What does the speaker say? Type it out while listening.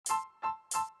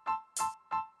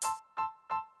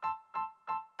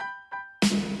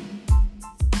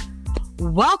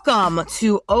Welcome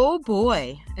to Oh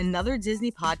Boy, another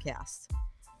Disney podcast.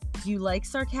 Do you like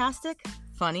sarcastic,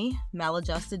 funny,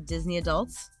 maladjusted Disney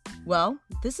adults? Well,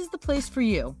 this is the place for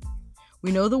you.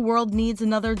 We know the world needs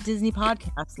another Disney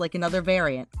podcast like another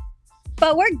variant.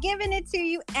 But we're giving it to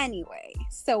you anyway.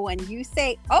 So when you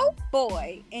say, oh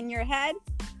boy, in your head,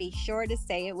 be sure to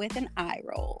say it with an eye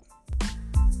roll.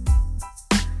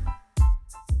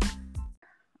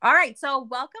 All right. So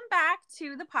welcome back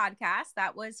to the podcast.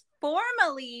 That was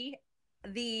formerly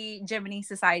the Gemini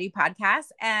Society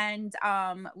podcast. And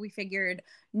we figured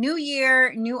new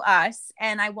year, new us.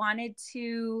 And I wanted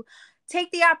to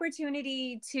take the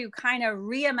opportunity to kind of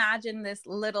reimagine this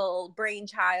little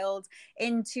brainchild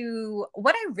into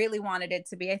what I really wanted it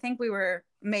to be. I think we were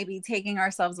maybe taking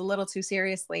ourselves a little too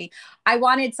seriously. I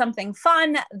wanted something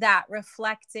fun that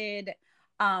reflected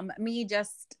me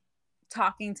just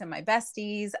talking to my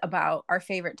besties about our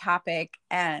favorite topic.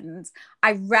 And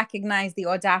I recognize the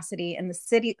audacity and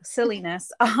the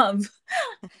silliness of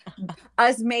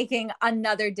us making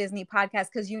another Disney podcast,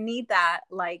 because you need that,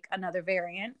 like another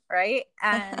variant, right?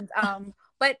 And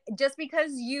but just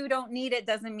because you don't need it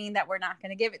doesn't mean that we're not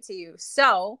going to give it to you.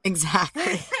 So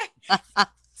Exactly.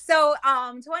 So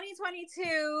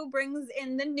 2022 brings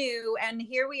in the new, and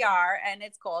here we are, and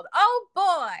it's called Oh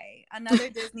Boy, another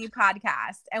Disney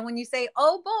podcast. And when you say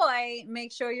oh boy,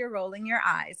 make sure you're rolling your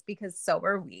eyes, because so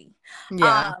are we.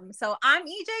 Yeah. So I'm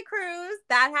EJ Cruz.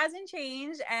 That hasn't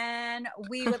changed, and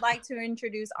we would like to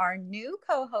introduce our new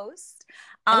co-host.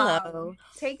 Hello.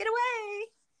 Take it away.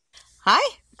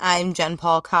 Hi, I'm Jen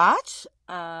Paul Koch.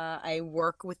 I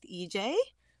work with EJ.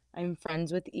 I'm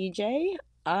friends with EJ.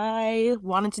 I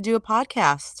wanted to do a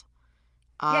podcast.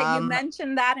 Yeah, you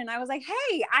mentioned that, and I was like,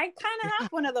 hey, I kind of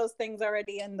have one of those things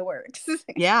already in the works.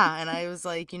 Yeah, and I was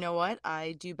like, you know what?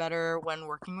 I do better when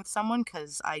working with someone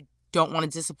because I don't want to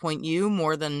disappoint you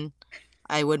more than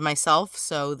I would myself.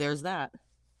 So there's that.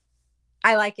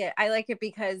 I like it. I like it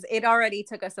because it already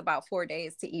took us about 4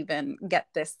 days to even get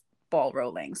this ball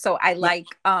rolling. So I like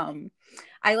an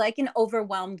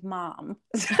overwhelmed mom.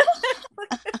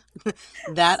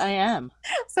 That I am.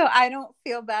 So I don't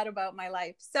feel bad about my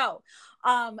life. So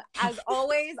as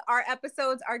always, our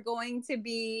episodes are going to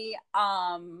be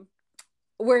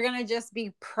we're going to just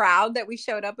be proud that we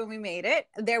showed up and we made it.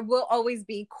 There will always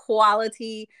be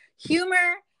quality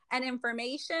humor and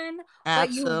information.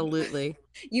 Absolutely.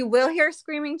 But you will hear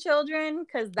screaming children,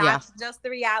 because that's just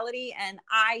the reality. And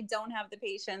I don't have the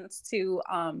patience to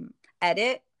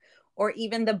edit, or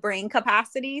even the brain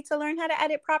capacity to learn how to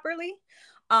edit properly.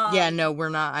 No, we're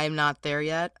not. I'm not there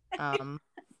yet.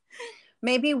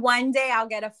 Maybe one day I'll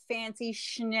get a fancy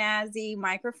schnazzy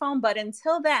microphone, but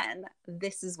until then,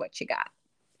 this is what you got.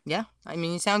 Yeah, I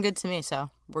mean, you sound good to me, so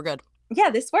we're good. Yeah,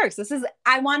 this works.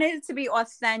 I wanted it to be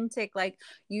authentic, like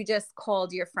you just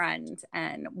called your friend,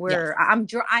 and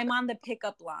I'm on the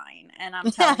pickup line, and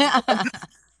I'm telling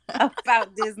you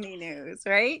about Disney news,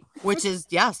 right? Which is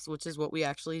what we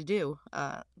actually do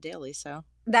daily. So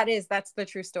that's the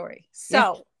true story.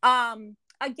 So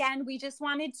again, we just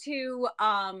wanted to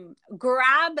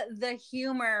grab the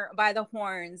humor by the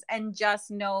horns and just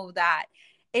know that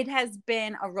it has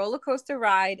been a roller coaster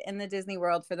ride in the Disney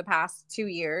world for the past 2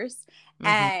 years. Mm-hmm.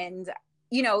 And,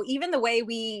 you know, even the way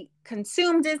we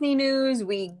consume Disney news,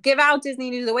 we give out Disney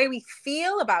news, the way we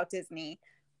feel about Disney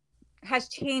has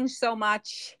changed so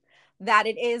much that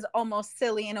it is almost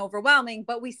silly and overwhelming,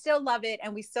 but we still love it,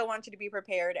 and we still want you to be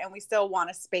prepared, and we still want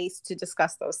a space to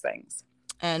discuss those things.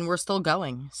 And we're still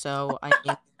going. So I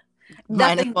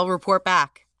might as well report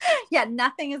back. Yeah,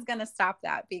 nothing is going to stop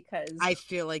that, because I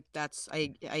feel like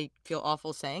I feel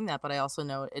awful saying that, but I also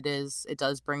know it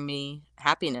does bring me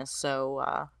happiness. So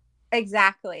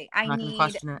exactly. I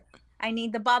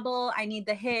need the bubble. I need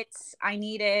the hits. I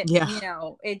need it. Yeah. You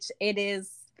know,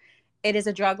 it is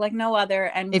a drug like no other.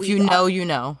 And if you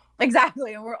know.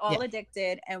 Exactly. And we're all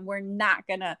addicted, and we're not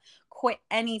going to quit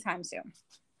anytime soon.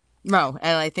 No.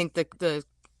 And I think the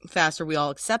faster we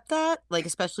all accept that, like,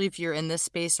 especially if you're in this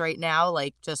space right now,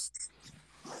 like, just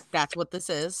that's what this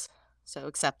is. So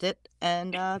accept it,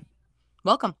 and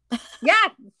welcome. Yeah.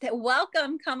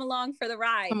 Welcome. Come along for the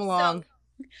ride. Come along.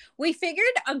 So we figured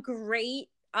a great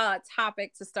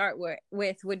topic to start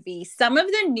with would be some of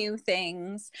the new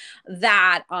things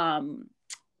that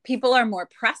people are more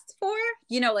pressed for,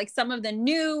 you know, like some of the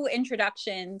new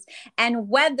introductions, and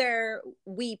whether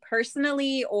we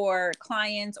personally or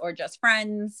clients or just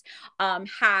friends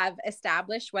have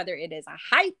established whether it is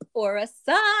a hype or a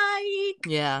psych.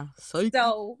 Yeah. Psych.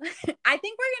 So I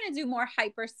think we're going to do more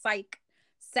hyper psych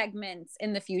segments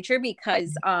in the future,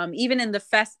 because even in the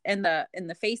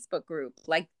Facebook group,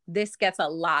 like, this gets a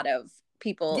lot of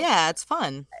people. Yeah, it's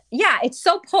fun. Yeah, it's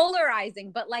so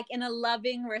polarizing, but like in a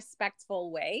loving,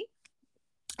 respectful way.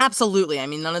 Absolutely. I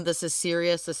mean, none of this is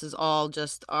serious. This is all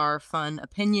just our fun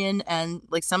opinion. And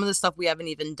like some of the stuff we haven't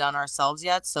even done ourselves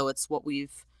yet. So it's what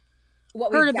we've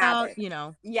What heard we've about, gathered. you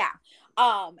know. Yeah.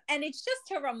 And it's just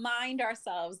to remind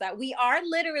ourselves that we are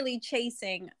literally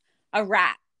chasing a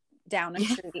rat down a Yeah.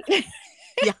 street.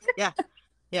 Yeah. Yeah.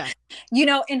 Yeah. You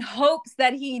know, in hopes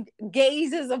that he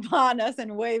gazes upon us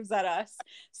and waves at us.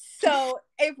 So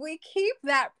if we keep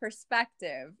that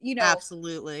perspective, you know,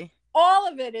 Absolutely. all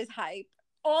of it is hype.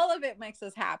 All of it makes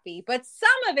us happy, but some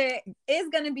of it is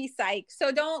going to be psych.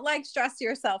 So don't like stress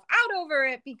yourself out over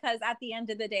it, because at the end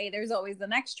of the day, there's always the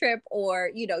next trip, or,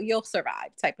 you know, you'll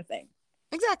survive type of thing.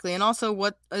 Exactly. And also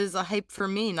what is a hype for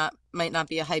me might not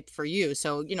be a hype for you.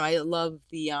 So, you know, I love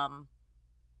the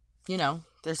you know,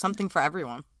 there's something for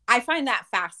everyone. I find that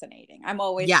fascinating. I'm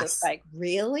always just Yes. like,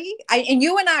 really? And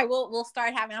you and I will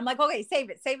start having, I'm like, okay, save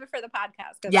it for the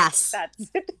podcast. Yes.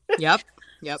 That's Yep.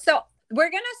 Yep. So we're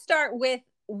going to start with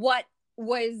what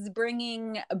was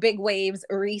bringing big waves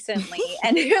recently.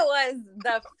 And it was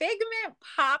the Figment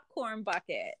popcorn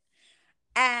bucket.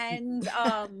 And,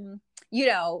 you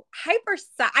know,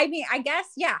 I mean, I guess,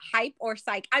 yeah, hype or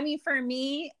psych. I mean, for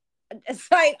me,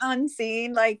 sight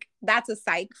unseen, like that's a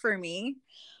psych for me.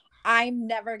 I'm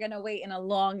never going to wait in a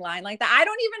long line like that. I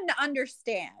don't even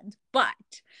understand, but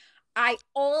I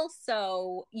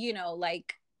also, you know,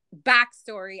 like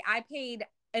backstory, I paid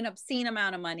an obscene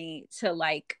amount of money to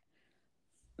like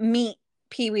meet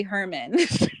Pee Wee Herman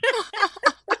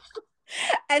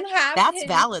and have That's him,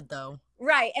 valid though.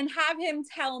 right, and have him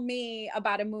tell me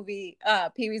about a movie,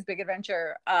 Pee Wee's Big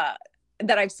Adventure,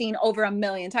 that I've seen over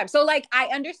 1,000,000 times. So like I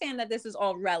understand that this is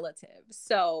all relative.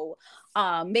 So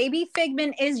maybe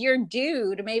Figment is your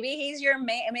dude. Maybe he's your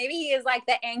maybe he is like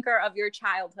the anchor of your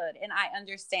childhood, and I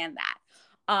understand that.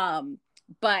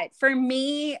 But for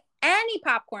me, any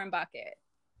popcorn bucket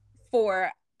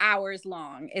for hours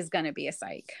long is gonna be a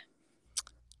psych.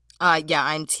 Yeah,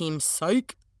 I'm team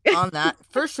psych on that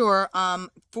for sure.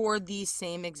 For the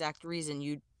same exact reason,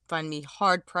 you'd find me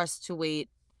hard pressed to wait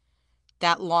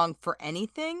that long for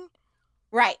anything.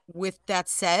 Right. With that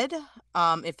said,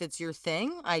 if it's your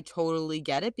thing, I totally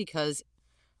get it, because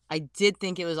I did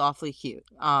think it was awfully cute.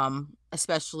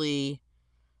 Especially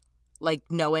like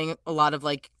knowing a lot of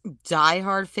like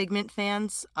diehard Figment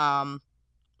fans.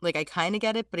 Like I kind of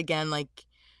get it, but again, like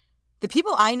the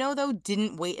people I know though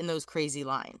didn't wait in those crazy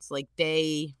lines. Like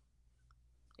it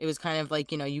was kind of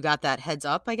like, you know, you got that heads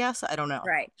up, I guess. I don't know.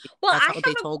 Right. Well, That's what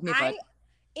they told me, but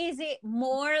is it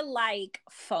more like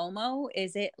FOMO?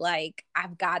 Is it like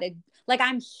I've got to, like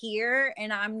I'm here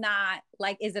and I'm not,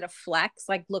 like, is it a flex?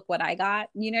 Like, look what I got.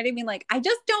 You know what I mean? Like, I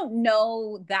just don't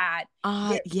know that.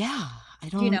 yeah, I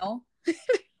don't, you know,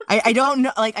 I don't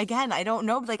know. Like, again, I don't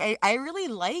know. But like, I really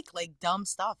like dumb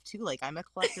stuff too. Like I'm a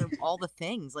collector of all the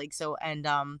things. Like, so, and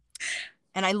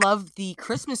I love the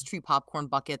Christmas tree popcorn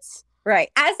buckets. right.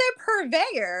 As a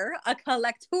purveyor, a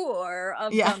collector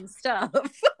of Yeah. dumb stuff.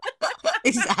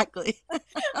 Exactly.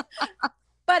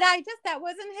 But that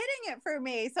wasn't hitting it for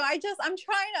me. So I'm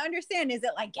trying to understand, is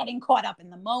it like getting caught up in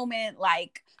the moment?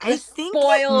 Like I think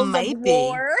spoils it might of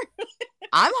war? be.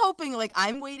 I'm hoping, like,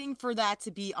 I'm waiting for that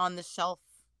to be on the shelf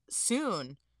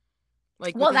soon.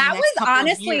 Like, Well, within the that next was couple of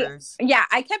honestly, years. yeah,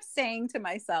 I kept saying to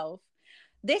myself,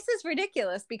 this is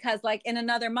ridiculous, because like in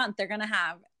another month, they're going to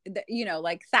have, you know,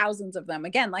 like thousands of them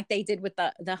again, like they did with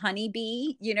the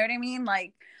honeybee. You know what I mean?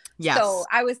 Like, Yes. So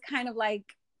I was kind of like,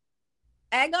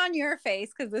 egg on your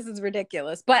face, because this is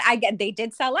ridiculous. But they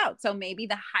did sell out, so maybe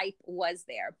the hype was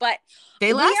there. But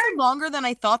They lasted longer than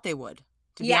I thought they would,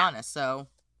 to be honest. So,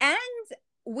 and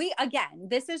again,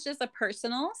 this is just a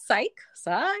personal psych.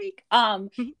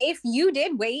 If you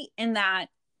did wait in that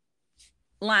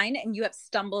line and you have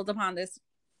stumbled upon this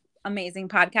amazing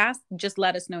podcast, just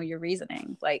let us know your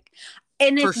reasoning. Like,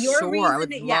 and if your reasoning, I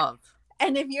would love.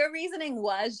 And if your reasoning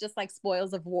was just like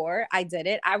spoils of war, I did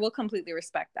it, I will completely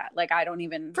respect that. Like, I don't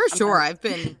even. For sure. I've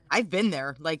been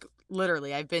there. Like,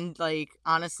 literally, I've been like,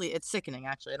 honestly, it's sickening,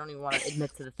 actually. I don't even want to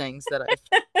admit to the things that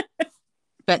I've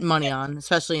bet money on,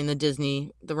 especially in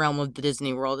the realm of the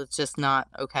Disney world. It's just not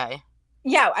okay.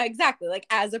 Yeah, exactly. Like,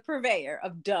 as a purveyor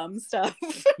of dumb stuff.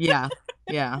 Yeah.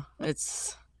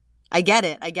 I get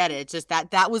it. It's just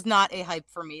that was not a hype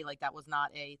for me. Like, that was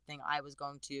not a thing I was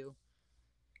going to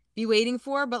be waiting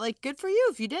for, but like, good for you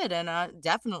if you did. And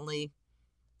definitely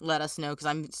let us know, because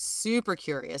I'm super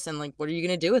curious. And like, what are you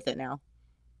going to do with it now?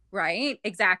 Right.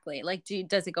 Exactly. Like,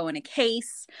 does it go in a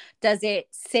case? Does it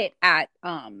sit at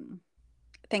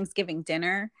Thanksgiving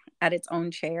dinner? at its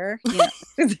own chair. You know,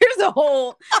 there's a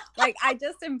whole, like, I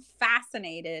just am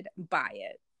fascinated by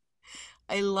it.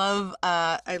 I love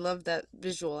that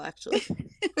visual actually.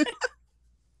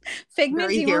 Figment,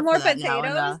 Very do you here want for more that now,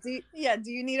 and potatoes?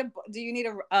 Do you need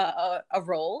a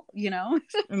roll? You know,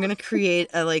 I'm gonna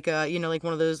create a like a like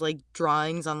one of those like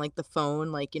drawings on like the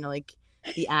phone, like like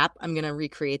the app. I'm gonna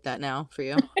recreate that now for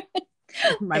you.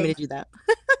 Remind me to do that.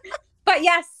 But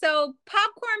yes, so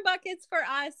popcorn buckets for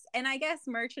us, and I guess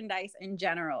merchandise in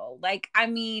general. Like, I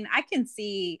mean, I can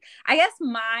see, I guess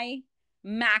my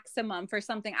maximum for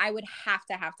something I would have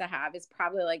to have is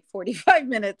probably like 45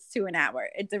 minutes to an hour.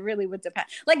 It really would depend.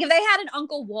 Like if they had an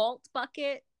Uncle Walt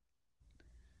bucket,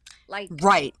 like,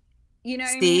 Right. you know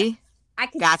what I See? mean?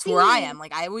 That's where I am.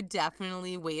 Like I would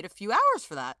definitely wait a few hours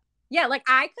for that. Yeah, like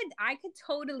I could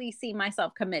totally see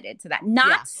myself committed to that.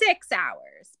 Not 6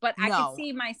 hours, but I could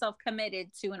see myself committed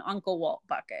to an Uncle Walt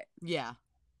bucket. Yeah.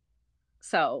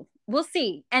 So we'll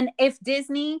see. And if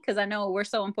Disney, because I know we're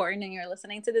so important and you're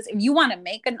listening to this, if you want to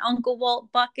make an Uncle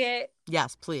Walt bucket,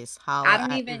 yes, please. Holla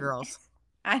at your girls.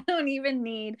 I don't even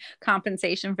need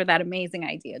compensation for that amazing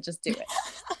idea. Just do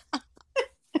it.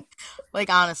 Like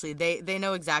honestly, they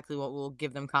know exactly what will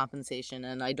give them compensation,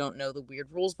 and I don't know the weird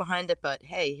rules behind it, but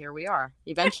hey, here we are.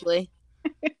 Eventually,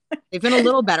 they've been a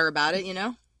little better about it,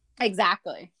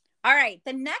 Exactly. All right,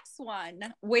 the next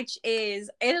one, which is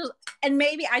and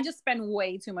maybe I just spend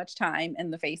way too much time in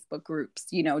the Facebook groups,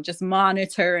 just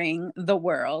monitoring the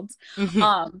world.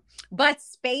 But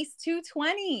Space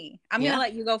 220. I'm gonna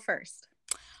let you go first.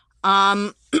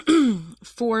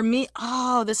 For me,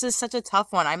 this is such a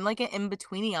tough one. I'm like an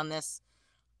in-betweenie on this.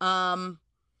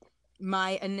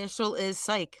 My initial is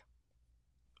psych.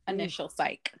 Initial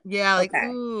psych. Yeah, like okay.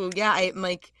 Ooh, yeah, I'm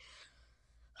like,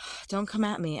 don't come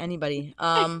at me, anybody.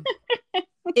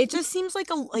 It just seems like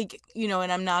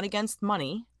and I'm not against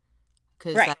money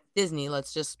because that's Disney.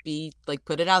 Let's just be like,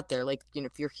 put it out there. Like,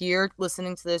 if you're here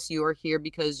listening to this, you are here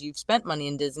because you've spent money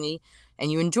in Disney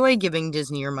and you enjoy giving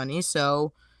Disney your money.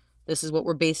 So this is what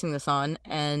we're basing this on.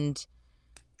 And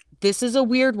this is a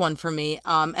weird one for me.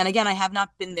 And again, I have not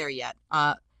been there yet.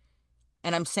 And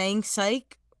I'm saying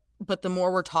psych, but the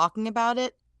more we're talking about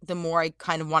it, the more I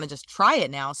kind of want to just try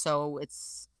it now. So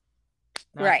it's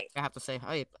right. I have to say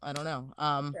hype. I don't know.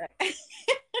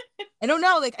 I don't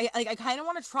know. Like I kind of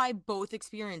want to try both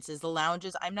experiences. The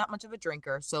lounges, I'm not much of a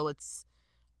drinker, so it's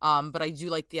but I do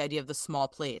like the idea of the small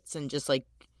plates and just like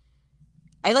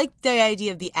I like the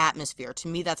idea of the atmosphere. To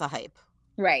me, that's a hype.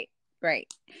 Right. And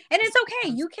it's okay.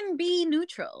 You can be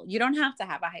neutral. You don't have to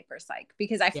have a hyper psych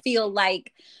because I feel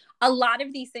like a lot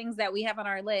of these things that we have on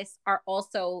our list are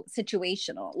also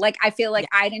situational. Like I feel like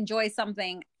I'd enjoy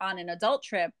something on an adult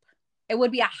trip. It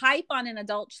would be a hype on an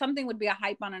adult. Something would be a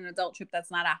hype on an adult trip.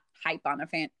 That's not a hype on a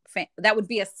that would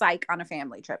be a psych on a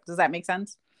family trip. Does that make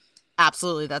sense?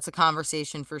 Absolutely. That's a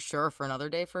conversation for sure for another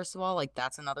day. First of all, like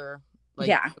that's another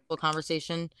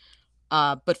conversation.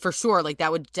 But for sure, like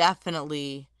that would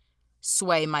definitely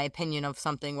sway my opinion of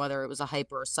something, whether it was a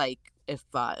hype or a psych, if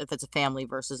it's a family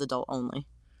versus adult only.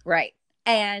 Right.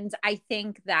 And I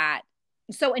think that,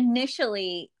 so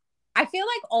initially, I feel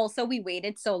like also we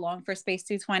waited so long for Space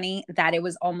 220 that it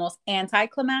was almost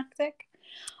anticlimactic.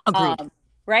 Agreed.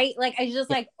 Right? Like I just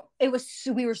like,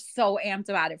 we were so amped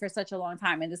about it for such a long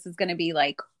time. And this is going to be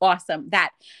like awesome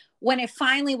that when it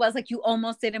finally was like, you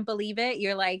almost didn't believe it.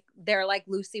 You're like, they're like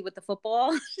Lucy with the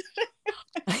football.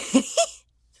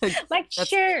 Like, that's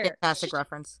sure. Fantastic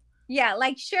reference. Yeah.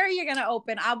 Like, sure. You're going to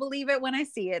open. I'll believe it when I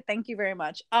see it. Thank you very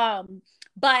much.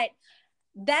 But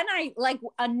then I like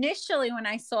initially when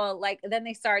I saw then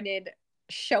they started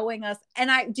showing us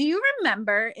do you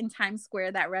remember in Times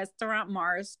Square that restaurant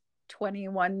Mars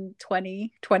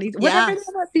 2120 whatever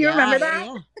that was? Do you remember that?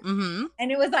 Yeah. Mm-hmm.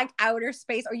 And it was like outer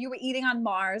space or you were eating on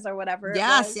Mars or whatever.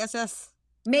 Yes.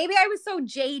 Maybe I was so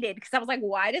jaded because I was like,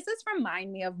 why does this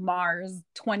remind me of Mars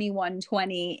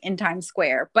 2120 in Times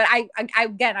Square? But I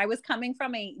was coming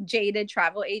from a jaded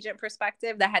travel agent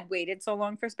perspective that had waited so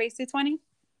long for Space 220.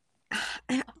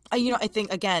 I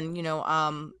think again,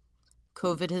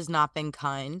 COVID has not been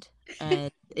kind,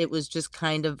 and it was just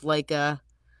kind of like a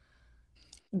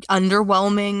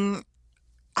underwhelming.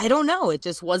 I don't know. It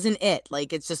just wasn't it.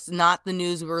 Like it's just not the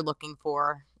news we were looking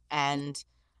for, and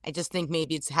I just think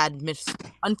maybe it's had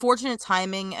unfortunate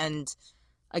timing, and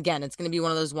again, it's going to be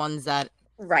one of those ones that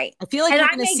right. I feel like we're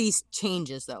going to see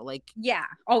changes though. Like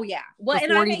oh yeah. Well,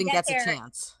 before it even gets a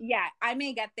chance. Yeah, I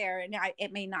may get there, and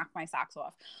it may knock my socks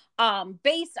off.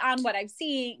 Based on what I've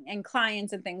seen and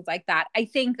clients and things like that, I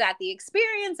think that the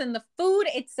experience and the food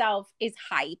itself is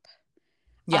hype.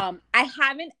 Yeah. I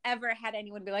haven't ever had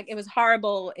anyone be like, it was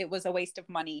horrible, it was a waste of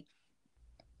money.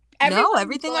 No, Everyone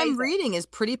everything I'm enjoys it. reading is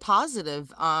pretty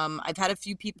positive. I've had a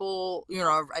few people,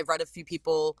 I've read a few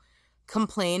people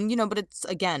complain, but it's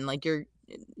again, like you're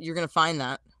gonna find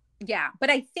that. Yeah, but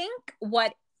I think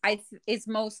what is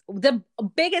the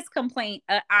biggest complaint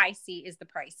I see is the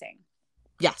pricing.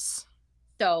 Yes.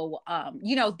 So,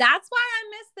 that's why I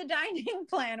miss the dining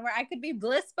plan where I could be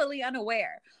blissfully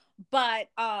unaware. But,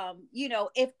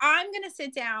 if I'm going to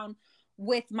sit down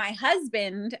with my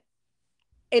husband,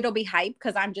 it'll be hype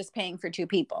because I'm just paying for two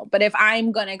people. But if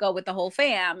I'm going to go with the whole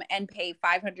fam and pay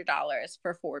 $500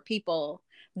 for four people,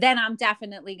 then I'm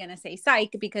definitely going to say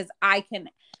psych because I can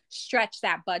stretch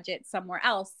that budget somewhere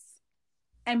else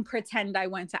and pretend I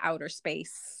went to outer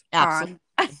space. Absolutely.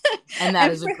 And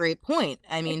that is a great point.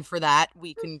 I mean, for that,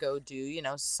 we can go do,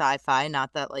 sci-fi.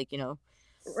 Not that, like,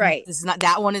 right. This is not,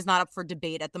 that one is not up for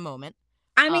debate at the moment.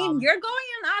 I mean, you're going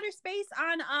in outer space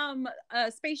on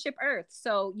spaceship Earth.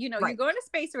 So, right. You're going to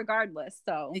space regardless.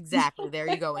 So exactly. There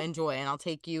you go. Enjoy. And I'll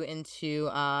take you into,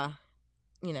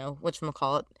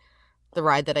 whatchamacallit, the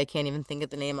ride that I can't even think of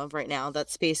the name of right now that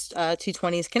Space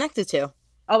 220 is connected to.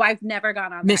 Oh, I've never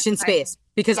gone on Mission Space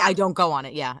because I don't go on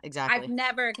it. Yeah, exactly. I've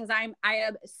never, because I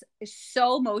have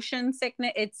so motion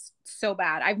sickness. It's so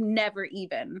bad. I've never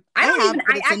even. I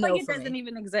act like it doesn't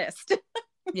even exist.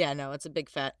 Yeah, no, it's a big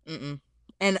fat.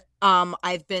 And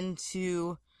I've been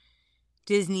to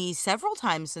Disney several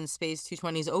times since Space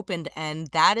 220's opened, and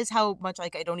that is how much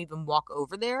like I don't even walk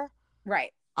over there.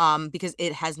 Right. Because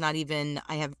it has not even.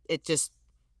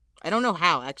 I don't know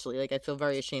how, actually. Like, I feel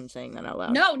very ashamed saying that out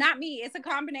loud. No, not me. It's a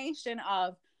combination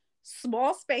of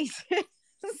small spaces,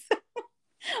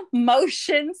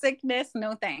 motion sickness.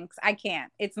 No thanks. I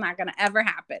can't. It's not going to ever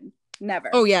happen. Never.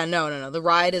 Oh, yeah. No. The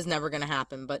ride is never going to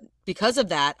happen. But because of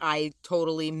that, I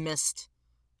totally missed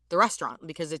the restaurant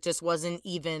because it just wasn't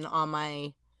even on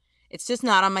my... It's just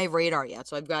not on my radar yet.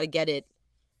 So I've got to get it.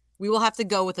 We will have to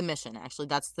go with the mission, actually.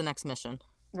 That's the next mission.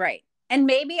 Right. And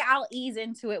maybe I'll ease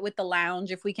into it with the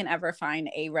lounge if we can ever find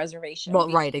a reservation. Well,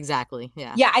 right, exactly.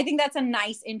 Yeah. Yeah, I think that's a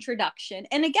nice introduction.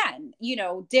 And again,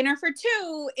 dinner for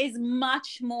two is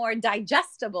much more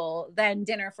digestible than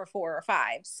dinner for 4 or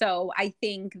 5. So I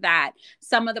think that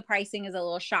some of the pricing is a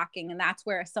little shocking, and that's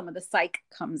where some of the psych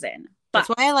comes in. That's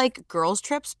why I like girls'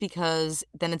 trips, because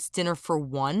then it's dinner for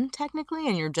one, technically,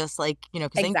 and you're just like, because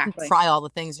then you can try all the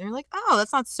things, and you're like, oh,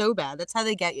 that's not so bad. That's how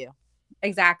they get you.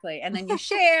 Exactly. And then you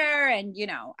share and,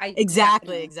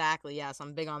 Exactly. Yes,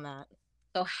 I'm big on that.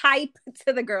 So hype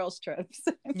to the girls' trips.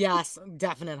 Yes,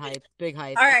 definite hype. Big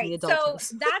hype. All right. So that's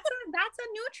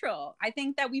a neutral. I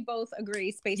think that we both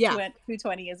agree Space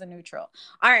 220 is a neutral.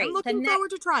 All right. I'm looking forward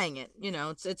to trying it.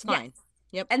 It's fine. Yes.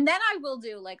 Yep. And then I will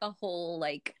do like a whole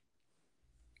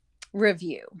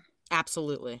review.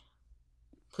 Absolutely.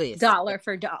 Please. Dollar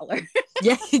for dollar.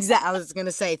 Yeah, exactly. I was going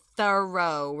to say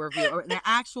thorough review, or an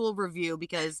actual review,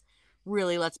 because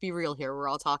really, let's be real here. We're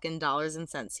all talking dollars and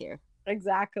cents here.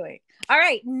 Exactly. All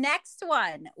right. Next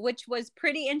one, which was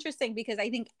pretty interesting because I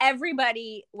think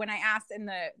everybody, when I asked in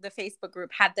the Facebook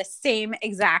group, had the same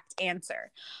exact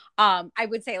answer. I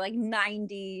would say like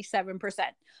 97%.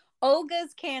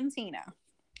 Olga's Cantina.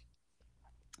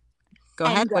 Go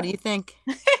ahead. What do you think?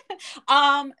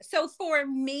 So for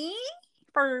me,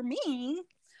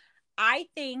 I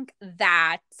think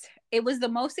that it was the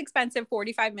most expensive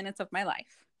 45 minutes of my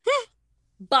life.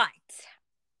 But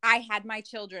I had my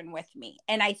children with me,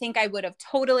 and I think I would have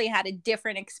totally had a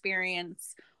different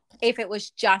experience if it was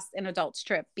just an adult's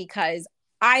trip, because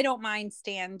I don't mind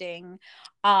standing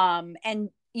and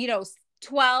 $12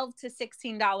 to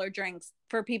 $16 drinks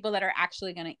for people that are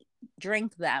actually going to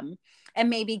drink them and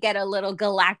maybe get a little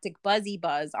galactic buzzy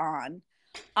buzz on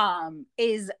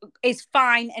is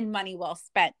fine and money well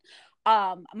spent.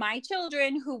 My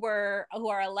children who are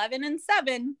 11 and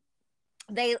 7,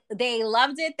 they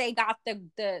loved it. They got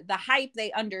the hype.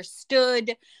 They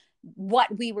understood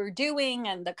what we were doing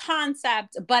and the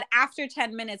concept. But after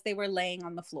 10 minutes, they were laying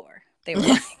on the floor. They were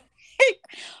like,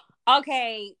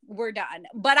 okay, we're done.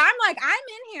 But I'm like, I'm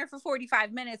in here for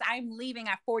 45 minutes. I'm leaving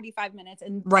at 45 minutes.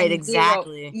 Right,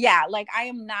 exactly. Yeah, like I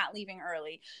am not leaving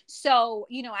early. So,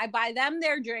 I buy them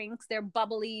their drinks, their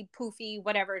bubbly, poofy,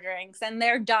 whatever drinks, and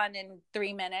they're done in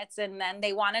 3 minutes. And then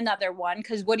they want another one,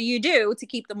 because what do you do to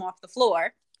keep them off the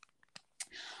floor?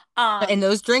 And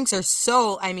those drinks are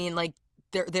so, I mean, like,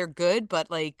 they're good, but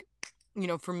like,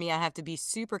 for me, I have to be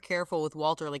super careful with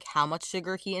Walter, like how much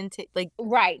sugar he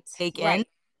take in.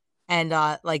 And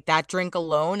like that drink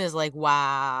alone is like,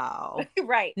 wow.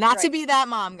 Right. Not to be that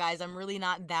mom, guys. I'm really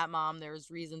not that mom.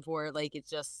 There's reason for it. Like, it's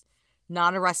just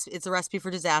not a recipe. It's a recipe for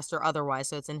disaster otherwise.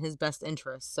 So it's in his best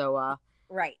interest. So,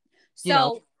 right.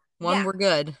 So 1, we're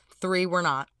good. 3, we're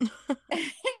not.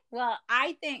 Well,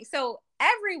 I think so.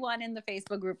 Everyone in the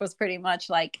Facebook group was pretty much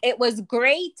like, it was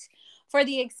great for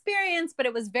the experience, but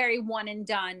it was very one and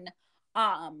done,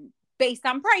 based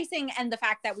on pricing and the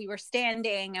fact that we were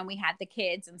standing and we had the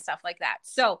kids and stuff like that.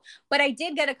 So, but I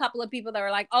did get a couple of people that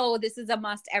were like, oh, this is a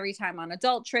must every time on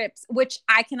adult trips, which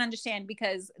I can understand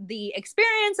because the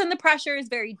experience and the pressure is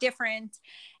very different.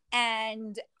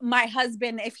 And my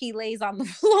husband, if he lays on the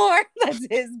floor, that's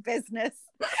his business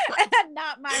and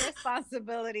not my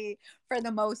responsibility for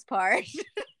the most part.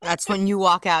 That's when you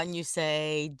walk out and you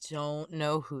say, don't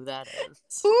know who that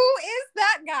is. Who is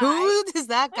that guy? Who does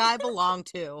that guy belong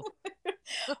to?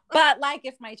 But like,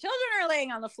 if my children are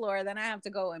laying on the floor, then I have to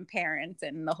go and parent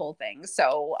and the whole thing.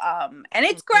 So, and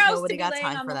it's gross to be laying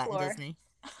on the floor. Disney.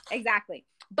 Exactly.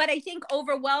 But I think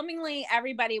overwhelmingly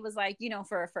everybody was like, you know,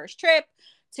 for a first trip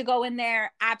to go in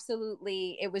there,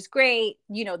 absolutely, it was great.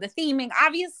 You know, the theming,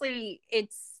 obviously,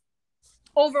 it's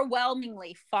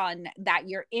overwhelmingly fun that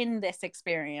you're in this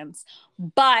experience.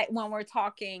 But when we're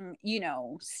talking, you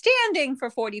know, standing for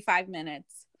 45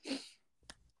 minutes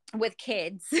with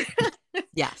kids,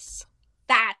 yes,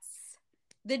 that's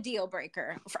the deal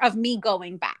breaker of me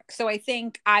going back. So I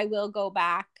think I will go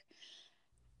back.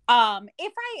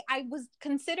 If I was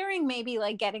considering maybe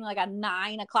like getting like a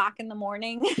 9 o'clock in the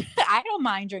morning. I don't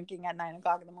mind drinking at 9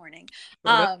 o'clock in the morning.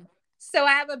 So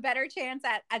I have a better chance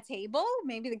at a table.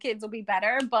 Maybe the kids will be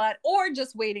better, or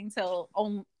just waiting till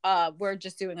we're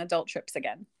just doing adult trips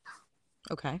again.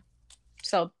 Okay.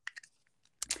 So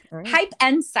hype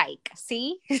and psych.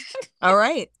 See? All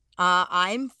right.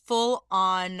 I'm full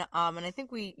on, and I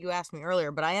think you asked me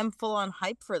earlier, but I am full on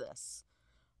hype for this.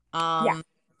 Yeah.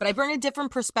 But I bring a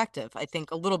different perspective. I think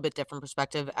a little bit different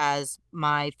perspective as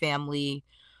my family,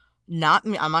 not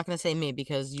me. I'm not going to say me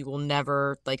because you will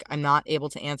never, like, I'm not able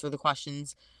to answer the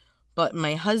questions. But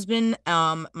my husband,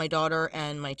 my daughter,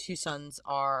 and my 2 sons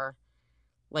are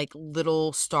like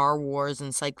little Star Wars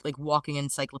and like walking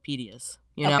encyclopedias,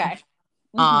 you know? Okay.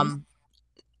 Mm-hmm.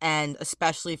 And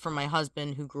especially for my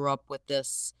husband who grew up with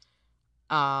this,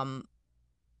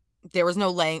 there was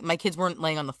no my kids weren't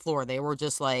laying on the floor. They were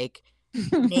just like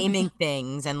naming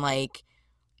things, and like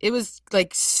it was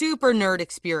like super nerd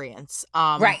experience.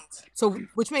 Right. So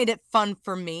which made it fun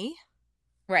for me.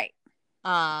 Right.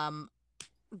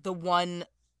 The one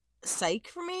psych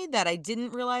for me that I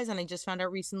didn't realize and I just found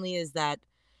out recently is that,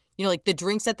 you know, like the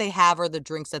drinks that they have are the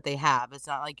drinks that they have. It's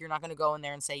not like you're not going to go in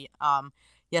there and say,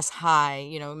 yes, hi,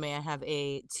 you know, may I have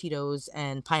a Tito's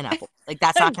and pineapple? Like,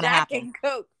 that's not going to happen. Jack and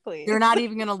Coke, please. They're not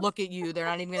even going to look at you. They're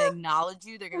not even going to acknowledge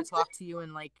you. They're going to talk to you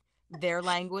in like their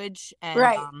language, and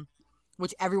right.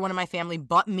 Which everyone in my family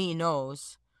but me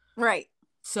knows. Right.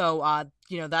 So,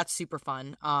 you know, that's super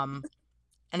fun. And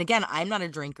again, I'm not a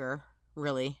drinker,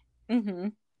 really.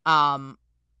 Mm-hmm.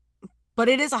 But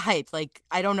it is a hype. Like,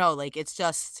 I don't know. Like, it's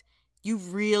just, you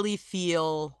really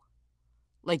feel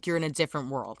like you're in a different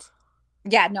world.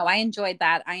 Yeah, no, I enjoyed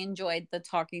that. I enjoyed the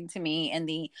talking to me in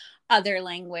the other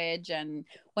language. And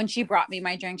when she brought me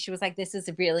my drink, she was like, this is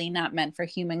really not meant for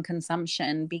human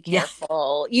consumption. Be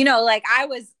careful. Yeah. You know, like I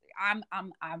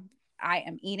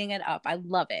am eating it up. I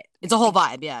love it. It's a whole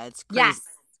vibe. Yeah. It's crazy. Yes.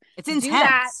 It's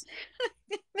intense.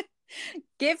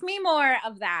 Give me more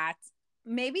of that.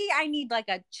 Maybe I need like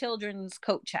a children's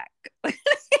coat check.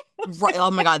 Right. Oh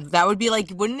my God. That would be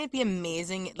like, wouldn't it be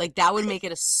amazing? Like, that would make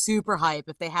it a super hype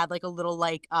if they had like a little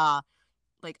like I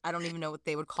don't even know what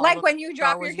they would call it. Like when you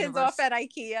drop your kids off at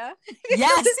IKEA.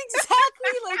 Yes,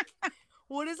 exactly. Like,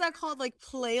 what is that called? Like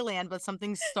Playland, but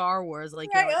something Star Wars.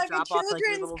 Like, right, you know, like drop off like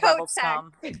your little rebel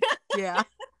scum. Yeah.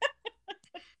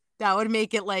 That would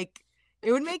make it like,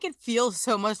 it would make it feel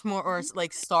so much more or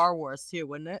like Star Wars too,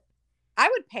 wouldn't it? I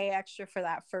would pay extra for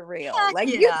that for real. Heck like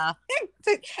yeah.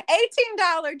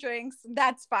 $18 drinks,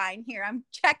 that's fine. Here, I'm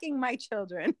checking my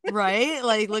children. Right?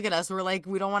 Like, look at us. We're like,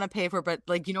 we don't want to pay for it, but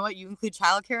like, you know what? You include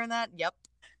childcare in that? Yep.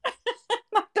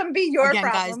 Let them be your Again,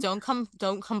 problem. Guys,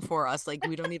 don't come for us. Like,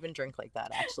 we don't even drink like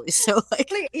that, actually. So like,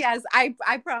 yes, I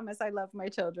promise I love my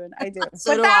children. I do.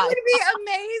 So but that would be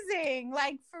amazing.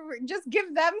 Like, for just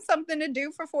give them something to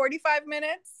do for 45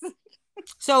 minutes.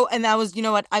 So, and that was, you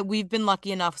know what, we've been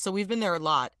lucky enough. So we've been there a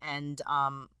lot, and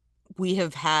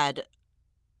we've had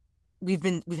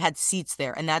seats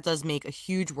there, and that does make a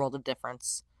huge world of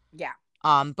difference. Yeah.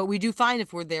 But we do find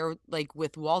if we're there, like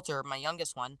with Walter, my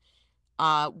youngest one,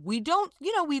 we don't,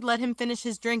 you know, we let him finish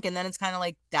his drink, and then it's kind of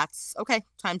like, that's okay,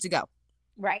 time to go.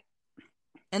 Right.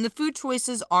 And the food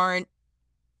choices aren't,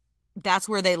 that's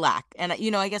where they lack. And,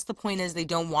 you know, I guess the point is they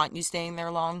don't want you staying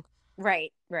there long.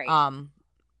 Right. Right.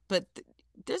 But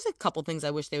there's a couple things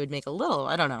I wish they would make a little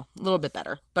bit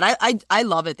better. But I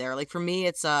love it there. Like, for me,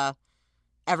 it's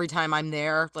every time I'm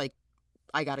there, like,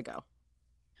 I gotta go.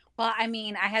 Well, I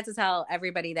mean, I had to tell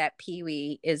everybody that Pee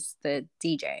Wee is the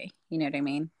DJ. You know what I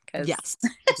mean? Because Yes,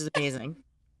 which is amazing.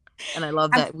 And I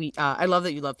love I'm that I love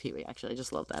that you love Pee Wee, actually. I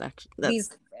just love that, actually. he's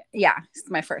That's, yeah, it's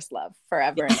my first love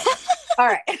forever yeah. and ever. All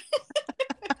right.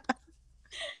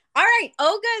 All right.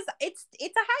 Oga's it's a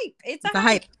hype. It's a It's a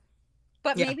hype. hype.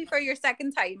 But Yeah, maybe for your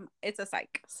second time, it's a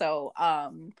psych. So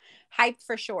hype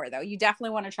for sure though. You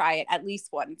definitely want to try it at least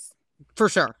once. for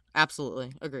sure.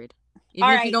 Absolutely. Agreed. All Even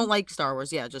if you right. don't like Star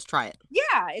Wars, yeah, just try it.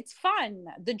 Yeah, it's fun.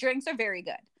 The drinks are very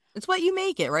good. It's what you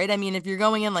make it, right? I mean, if you're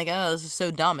going in like, oh, this is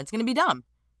so dumb, it's going to be dumb.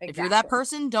 If you're that Exactly.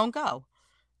 person, don't go.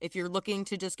 If you're looking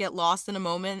to just get lost in a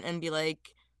moment and be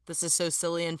like, this is so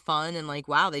silly and fun, and like,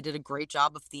 wow, they did a great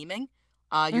job of theming,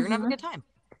 you're going to have a Mm-hmm. good time.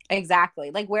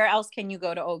 Exactly. Like, where else can you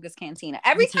go to Oga's Cantina?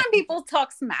 You Every time can't. people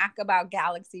talk smack about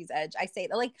Galaxy's Edge, I say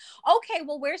that, like, okay,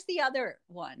 well, where's the other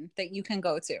one that you can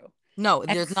go to? No, And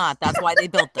there's not. That's why they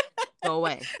built them. Go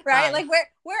away. right, Bye. like,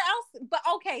 where else? But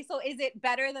okay, so is it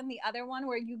better than the other one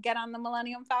where you get on the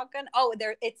Millennium Falcon? Oh,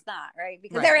 there, it's not, right?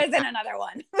 Because Right. there isn't another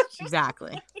one.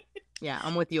 Exactly. Yeah,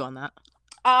 I'm with you on that.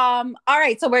 All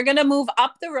right, so we're gonna move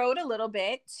up the road a little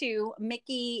bit to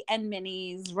Mickey and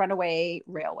Minnie's Runaway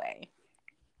Railway.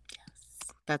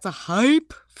 That's a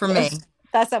hype for me.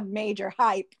 That's a major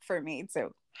hype for me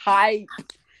too. Hype.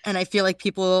 And I feel like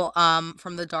people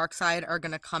from the dark side are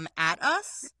gonna come at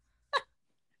us.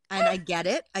 And I get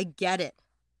it. I get it.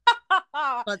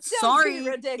 But Don't sorry, be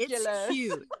ridiculous. it's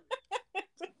cute.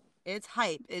 It's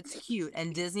hype. It's cute.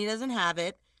 And Disney doesn't have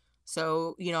it.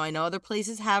 So, you know, I know other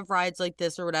places have rides like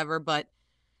this or whatever, but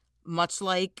much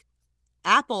like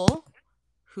Apple,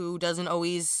 who doesn't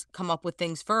always come up with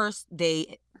things first,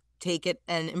 they take it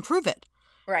and improve it.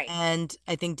 Right. And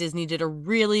I think Disney did a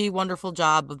really wonderful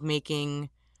job of making,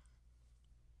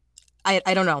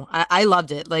 I don't know. I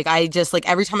loved it. Like, I just, like,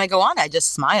 every time I go on, I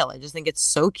just smile. I just think it's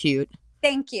so cute.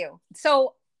 Thank you.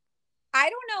 So I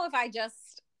don't know if I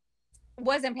just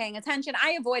wasn't paying attention.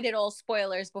 I avoided all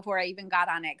spoilers before I even got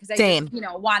on it because I Same. just,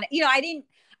 wanted, I don't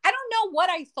know what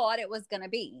I thought it was going to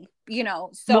be,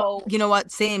 so. Well, you know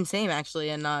what? Same, actually.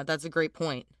 And that's a great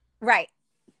point. Right.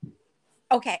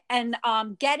 Okay. And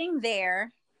getting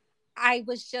there, I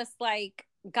was just like,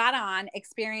 got on,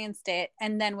 experienced it,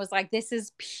 and then was like, this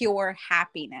is pure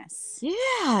happiness.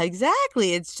 Yeah,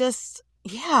 exactly. It's just,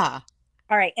 yeah.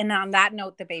 All right. And on that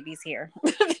note, the baby's here.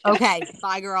 Okay.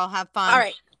 Bye, girl. Have fun. All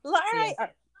right. All right.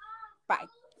 Bye.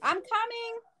 I'm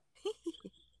coming.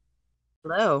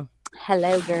 Hello.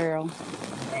 Hello, girl.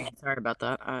 Hey, sorry about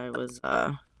that. I was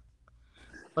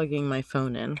plugging my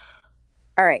phone in.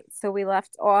 All right. So we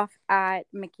left off at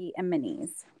Mickey and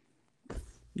Minnie's.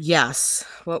 Yes.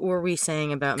 What were we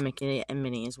saying about Mickey and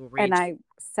Minnie's? And I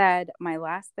said my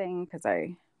last thing, because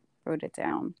I wrote it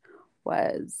down,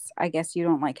 was, I guess you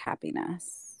don't like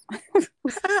happiness.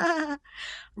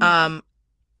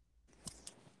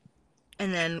 And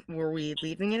then were we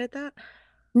leaving it at that?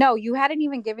 No, you hadn't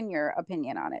even given your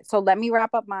opinion on it. So let me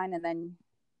wrap up mine and then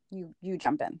you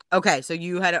jump in. Okay, so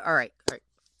you had all right.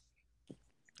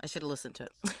 I should have listened to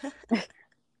it.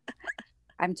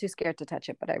 I'm too scared to touch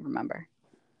it, but I remember.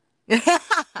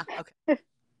 Okay.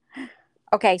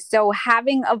 Okay, so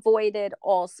having avoided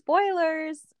all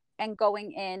spoilers and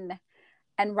going in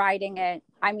and riding it,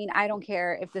 I mean, I don't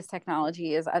care if this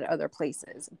technology is at other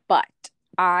places, but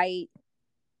I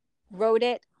rode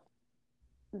it,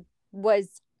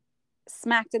 was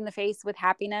smacked in the face with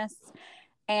happiness,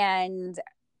 and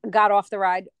got off the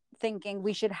ride thinking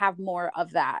we should have more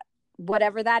of that.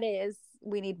 Whatever that is,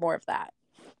 we need more of that.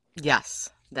 Yes,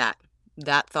 that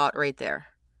thought right there.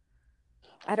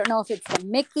 I don't know if it's the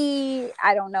Mickey.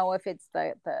 I don't know if it's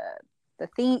the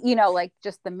theme, like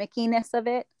just the Mickey-ness of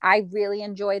it. I really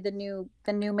enjoy the new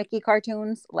Mickey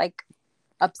cartoons, like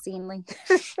obscenely.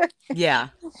 Yeah.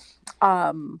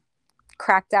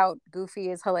 Cracked out Goofy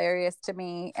is hilarious to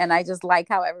me, and I just like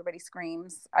how everybody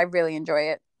screams. I really enjoy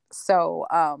it. So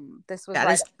this was that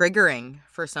is triggering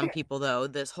for some people, though.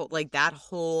 This whole that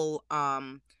whole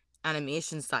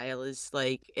animation style is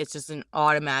like, it's just an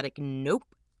automatic nope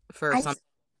for some.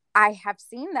 I have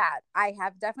seen that. I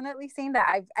have definitely seen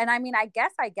that. I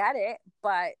guess I get it,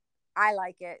 but I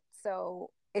like it,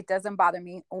 so it doesn't bother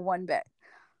me one bit.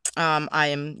 I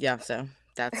am, yeah. So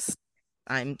that's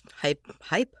I'm hype. Super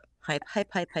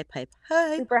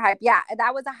hype. Yeah,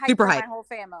 that was a hype Super for hype. my whole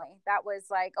family. That was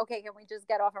like, okay, can we just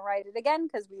get off and ride it again?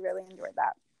 Because we really enjoyed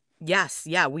that. Yes,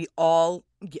 yeah, we all,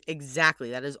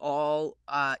 exactly. That is all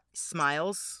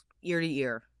smiles ear to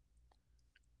ear.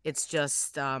 It's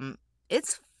just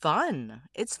it's fun.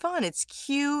 It's fun. It's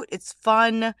cute. It's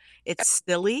fun. It's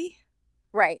silly.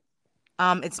 Right.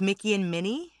 It's Mickey and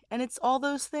Minnie, and it's all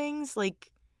those things.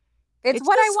 Like, It's it's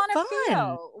what I just want to fun.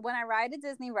 feel when I ride a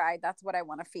Disney ride. That's what I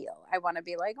want to feel. I want to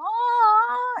be like,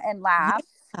 oh, and laugh,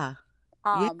 Yeah.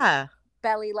 um, Yeah.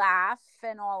 belly laugh,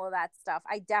 and all of that stuff.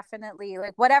 I definitely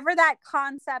like whatever that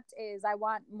concept is. I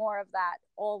want more of that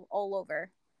all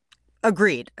over.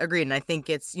 Agreed. Agreed. And I think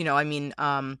it's, I mean,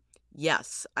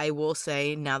 yes, I will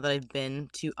say now that I've been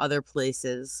to other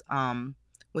places,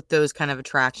 with those kind of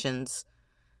attractions,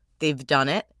 they've done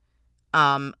it.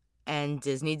 Um, and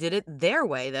Disney did it their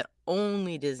way that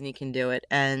only Disney can do it.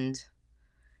 And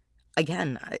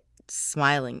again,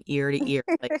 smiling ear to ear.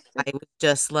 Like, I was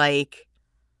just like,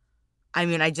 I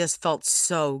mean, I just felt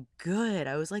so good.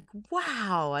 I was like,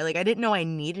 wow. I didn't know I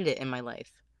needed it in my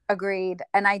life. Agreed.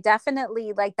 And I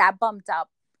definitely like that bumped up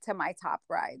to my top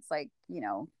rides. Like,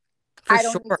 For I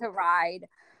don't need sure. to ride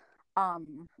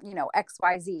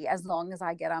XYZ as long as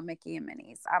I get on Mickey and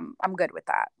Minnie's. I'm good with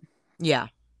that. Yeah.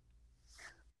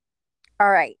 All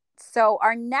right. So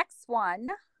our next one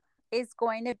is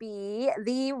going to be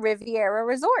the Riviera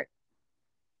Resort.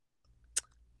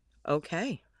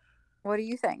 Okay. What do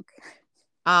you think?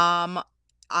 Um,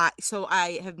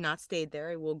 I have not stayed there.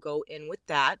 I will go in with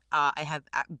that. I have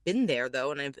been there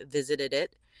though, and I've visited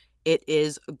it. It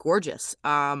is gorgeous.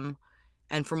 And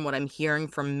from what I'm hearing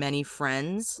from many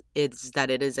friends, it's that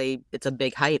it's a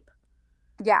big hype.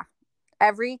 Yeah.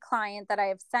 Every client that I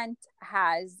have sent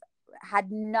has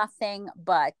had nothing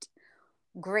but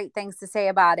great things to say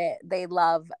about it. They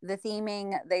love the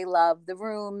theming, they love the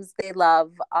rooms, they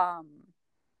love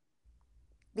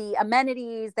the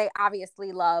amenities, they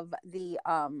obviously love the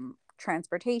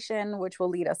transportation, which will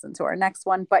lead us into our next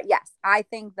one. But yes, I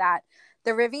think that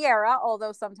the Riviera,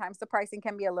 although sometimes the pricing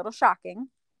can be a little shocking,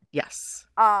 Yes.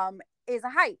 is a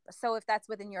hype. So if that's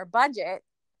within your budget,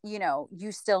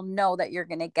 you still know that you're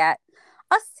going to get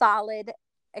a solid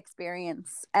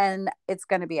experience and it's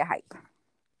going to be a hype.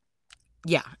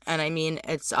 Yeah, and I mean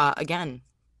it's again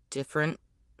different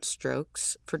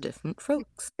strokes for different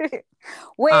folks.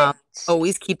 Which,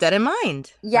 Always keep that in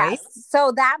mind, yes. right?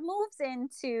 So that moves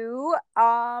into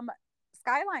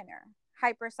Skyliner,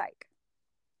 Hyperpsych.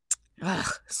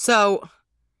 Ugh. So,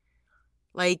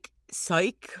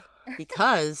 psych,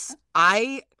 because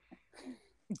I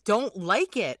don't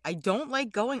like it. I don't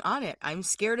like going on it. I'm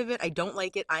scared of it. I don't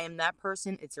like it. I am that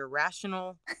person. It's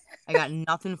irrational. I got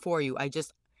nothing for you.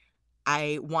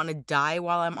 I want to die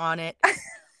while I'm on it.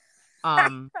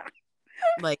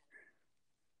 Like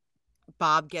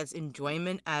Bob gets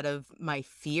enjoyment out of my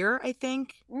fear, I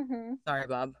think. Mm-hmm. Sorry,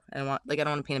 Bob. I don't want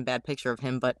to paint a bad picture of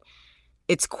him, but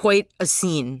it's quite a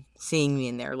scene seeing me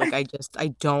in there. Like I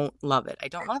don't love it. I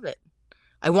don't love it.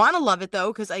 I want to love it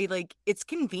though, because it's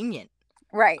convenient.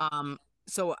 Right.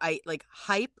 So I like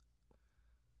hype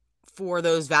for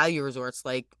those value resorts.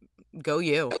 Like, go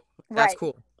you. That's Right.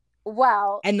 cool.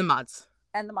 Well, And the mods.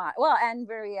 and the mod. Well, and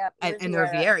And the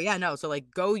Riviera. Yeah, no. So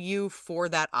like go you for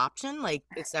that option. Like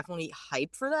it's definitely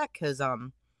hype for that because we're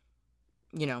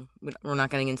not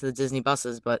getting into the Disney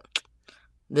buses, but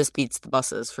this beats the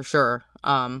buses for sure.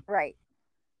 Right.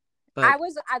 But I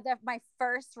was at my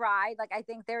first ride. Like, I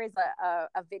think there is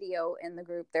a video in the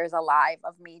group. There's a live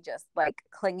of me just like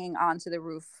clinging onto the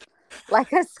roof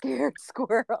like a scared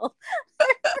squirrel.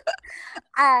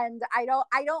 And I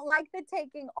don't like the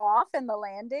taking off and the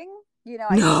landing.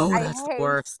 no, I that's the hate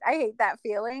worst. I hate that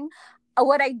feeling.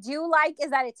 What I do like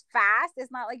is that it's fast.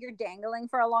 It's not like you're dangling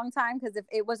for a long time, because if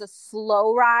it was a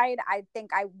slow ride, I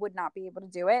think I would not be able to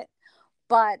do it.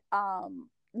 But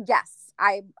yes,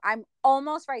 I'm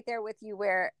almost right there with you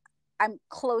where I'm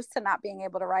close to not being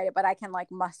able to ride it, but I can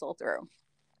like muscle through.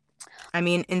 I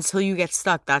mean, until you get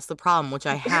stuck, that's the problem, which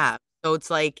I have. So it's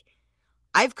like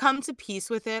I've come to peace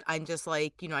with it. I'm just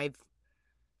like,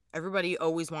 everybody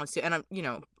always wants to, and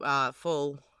I'm,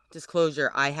 full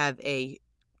disclosure, I have a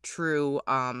true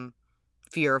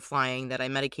fear of flying that I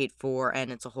medicate for,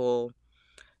 and it's a whole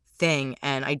thing.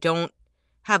 And I don't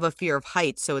have a fear of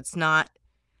heights, so it's not,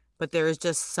 but there is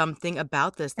just something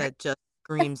about this that just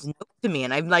screams no to me.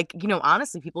 And I'm like,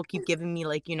 honestly, people keep giving me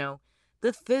like,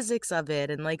 the physics of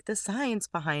it and like the science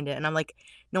behind it. And I'm like,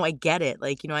 no, I get it.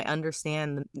 Like, I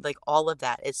understand like all of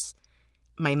that. It's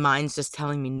my mind's just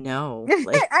telling me no. Like,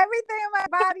 Everything in my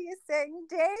body is saying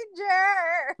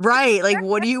danger. right. Like,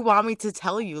 what do you want me to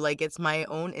tell you? Like, it's my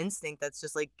own instinct that's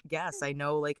just like, yes, I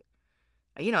know, like,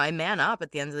 I man up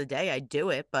at the end of the day. I do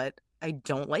it, but I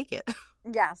don't like it.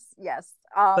 Yes, yes.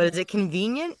 But is it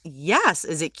convenient? Yes.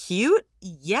 Is it cute?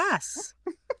 Yes.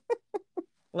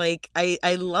 Like,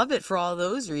 I love it for all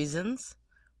those reasons.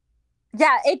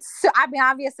 Yeah, I mean,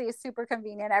 obviously it's super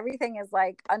convenient. Everything is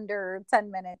like under 10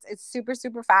 minutes. It's super,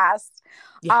 super fast.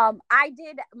 Yeah.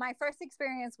 My first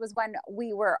experience was when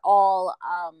we were all,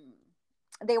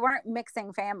 they weren't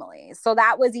mixing families. So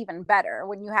that was even better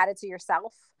when you had it to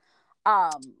yourself.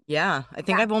 Um, Yeah. I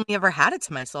think that, I've only ever had it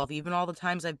to myself, even all the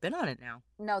times I've been on it now.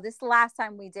 no, this last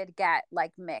time we did get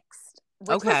like mixed,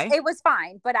 Okay. it was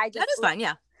fine, but That is fine.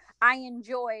 Yeah. I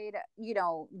enjoyed,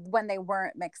 when they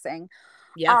weren't mixing.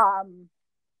 Yeah. Um,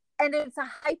 and it's a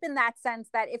hype in that sense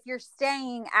that if you're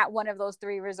staying at one of those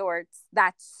three resorts,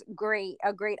 that's a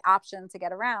great option to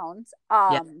get around.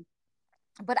 Yeah.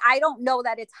 But I don't know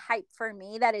that it's hype for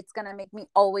me that it's going to make me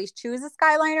always choose a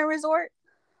Skyliner resort.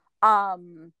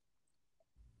 um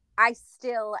I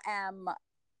still am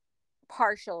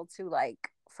partial to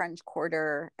like French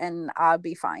Quarter, and I'll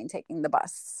be fine taking the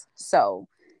bus. So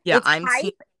Yeah. it's I'm team.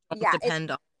 hype. Don't Yeah,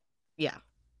 depend on. Yeah.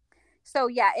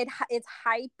 it's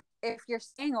hype. If you're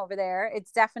staying over there,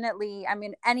 it's definitely, I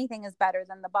mean, anything is better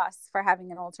than the bus for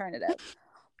having an alternative.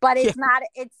 But Yeah.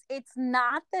 it's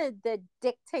not the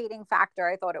dictating factor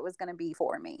I thought it was going to be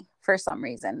for me for some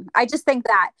reason. I just think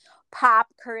that Pop,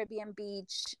 Caribbean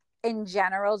Beach in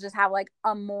general just have like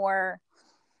a more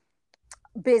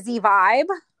busy vibe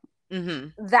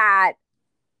Mm-hmm. that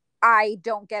I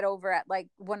don't get over at like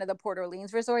one of the Port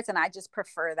Orleans resorts, and I just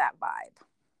prefer that vibe.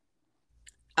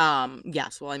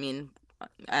 Yes. Well, I mean,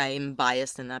 I'm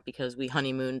biased in that because we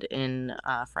honeymooned in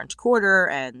French Quarter,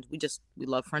 and we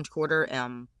love French Quarter.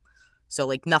 So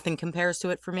like nothing compares to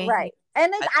it for me. Right.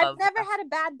 And I I've love. never had a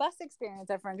bad bus experience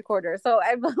at French Quarter. So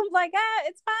I'm like,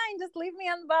 it's fine. Just leave me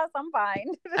on the bus. I'm fine.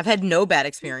 I've had no bad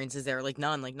experiences there, like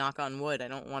none, like knock on wood. I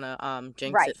don't want to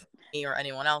jinx Right. it for me or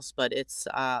anyone else, but it's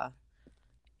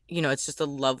it's just a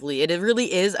lovely. It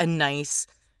really is a nice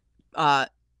uh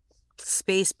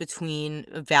space between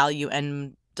value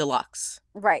and deluxe.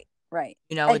 Right. Right.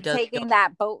 It And does feel. taking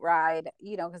that boat ride,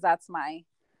 because that's my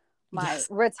Yes.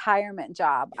 retirement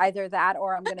job. Either that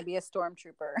or I'm going to be a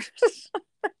stormtrooper.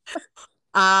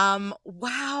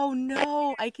 Wow,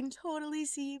 no, I can totally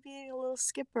see you being a little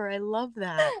skipper. I love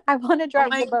that. I want to Oh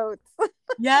drive the my, boats.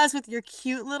 yes, with your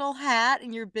cute little hat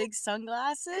and your big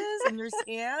sunglasses and your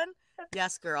tan.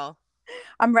 Yes, girl.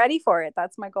 I'm ready for it.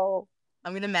 That's my goal.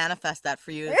 I'm gonna manifest that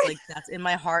for you. It's like that's in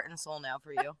my heart and soul now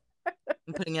for you.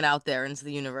 I'm putting it out there into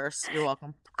the universe. You're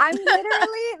welcome. I'm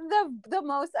literally the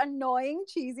most annoying,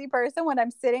 cheesy person when I'm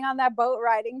sitting on that boat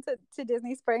riding to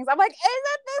Disney Springs. I'm like,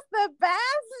 isn't this the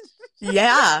best?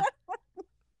 Yeah.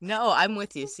 No, I'm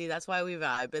with you. See, that's why we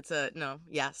vibe. It's a no,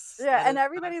 yes. Yeah, That and is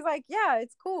everybody's like, yeah,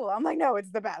 it's cool. I'm like, no, it's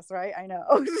the best, right? I know.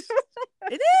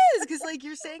 it is because like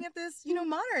you're saying at this,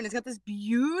 modern. It's got this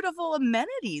beautiful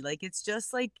amenity. Like it's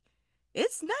just like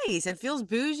it's nice. It feels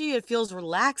bougie. It feels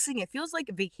relaxing. It feels like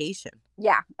a vacation.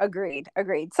 Yeah, agreed.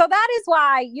 So that is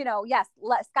why, yes,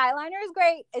 Skyliner is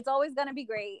great. It's always going to be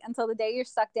great until the day you're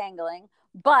stuck dangling.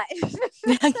 But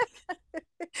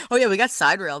Oh yeah, we got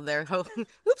side railed there. Oh,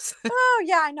 oops. oh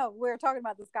yeah, I know. We're talking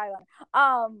about the Skyliner.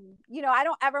 I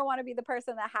don't ever want to be the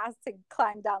person that has to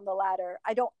climb down the ladder.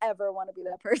 I don't ever want to be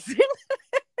that person.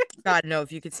 God, no,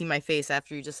 if you could see my face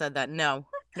after you just said that. No.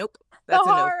 Nope. The That's a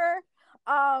no. horror.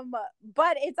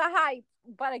 But it's a hype.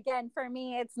 But again, for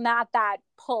me, it's not that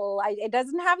pull. It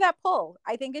doesn't have that pull.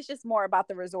 I think it's just more about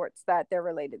the resorts that they're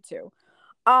related to.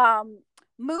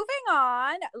 Moving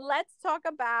on, let's talk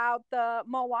about the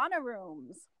Moana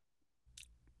rooms.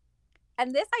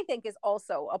 And this, I think, is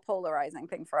also a polarizing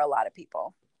thing for a lot of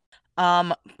people.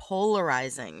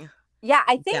 Polarizing. Yeah,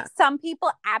 I think Yeah. some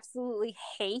people absolutely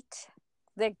hate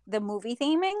the movie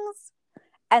themings,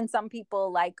 and some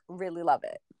people like really love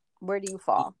it. Where do you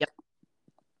fall? Yep.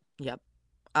 Yep.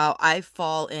 I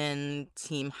fall in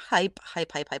team hype. Yeah.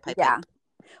 Hype.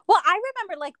 Well, I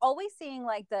remember like always seeing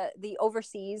like the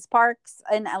overseas parks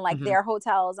and like Mhm. their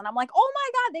hotels, and I'm like, oh my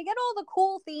God, they get all the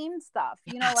cool themed stuff.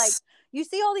 Like Yes. you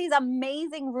see all these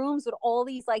amazing rooms with all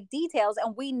these like details,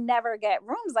 and we never get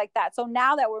rooms like that. So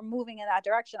now that we're moving in that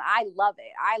direction, I love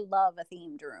it. I love a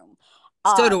themed room.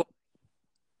 So do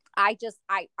I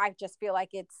just feel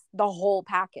like it's the whole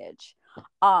package.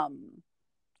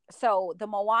 So the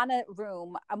Moana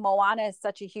room, Moana is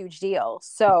such a huge deal.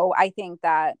 So I think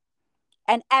that,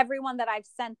 and everyone that I've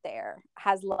sent there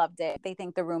has loved it. They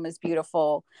think the room is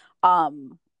beautiful.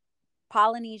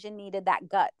 Polynesian needed that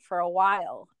gut for a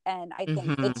while, and I think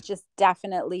Mhm. it's just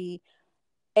definitely,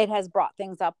 it has brought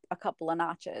things up a couple of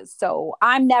notches. So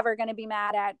I'm never going to be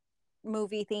mad at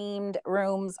movie themed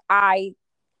rooms. I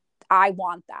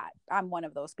want that. I'm one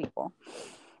of those people.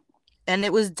 And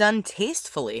it was done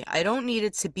tastefully. I don't need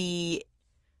it to be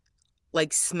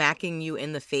like smacking you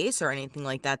in the face or anything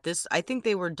like that. I think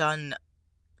they were done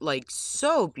like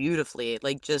so beautifully.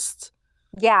 Like just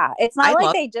Yeah, it's not I like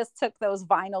love they just took those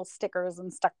vinyl stickers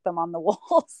and stuck them on the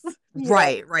walls, you know.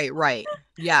 right.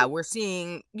 Yeah, we're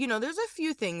seeing, there's a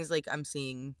few things like I'm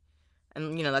seeing,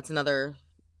 and that's another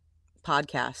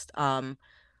podcast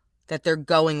that they're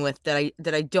going with that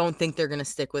I don't think they're gonna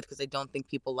stick with because I don't think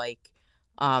people like.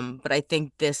 But I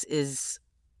think this is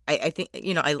I think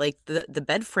I like the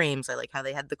bed frames. I like how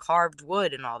they had the carved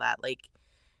wood and all that. Like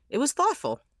it was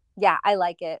thoughtful. Yeah, I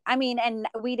like it. I mean, and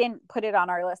we didn't put it on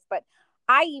our list, but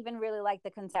I even really like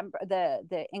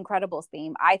the Incredibles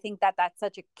theme. I think that that's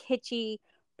such a kitschy,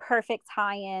 perfect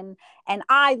tie-in, and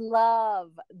I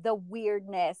love the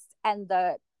weirdness and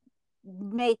the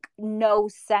make no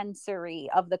sensory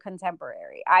of the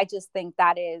contemporary. I just think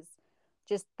that is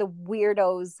just the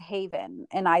weirdos haven,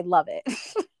 and I love it.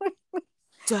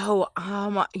 So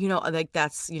like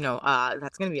that's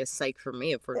gonna be a psych for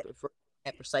me if we're for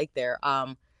psych there.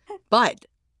 But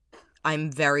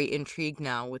I'm very intrigued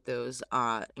now with those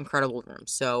incredible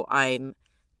rooms. So I'm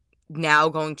now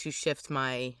going to shift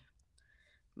my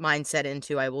mindset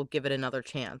into I will give it another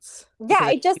chance because Yeah,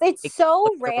 I it's think so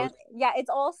those random. Yeah, it's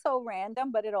all so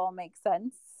random, but it all makes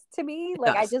sense to me. it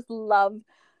Like I does. just love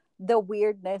the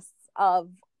weirdness of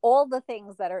all the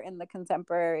things that are in the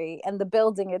contemporary and the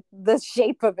building it, the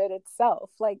shape of it itself.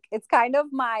 Like it's kind of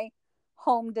my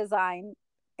home design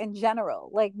in general.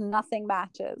 Like nothing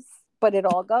matches, but it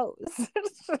all goes.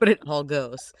 But it all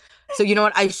goes. So you know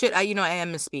what? I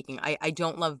am misspeaking. I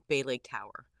don't love Bay Lake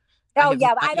Tower. I Oh have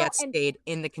yeah, but not I don't. yet And stayed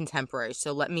in the contemporary.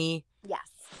 So yes,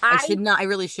 I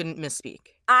really shouldn't misspeak.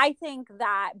 I think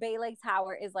that Bay Lake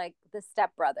Tower is like the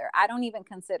stepbrother. I don't even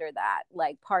consider that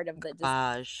like part of the Disney.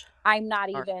 Gosh. I'm not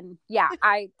Sorry. even. Yeah,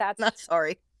 I that's Not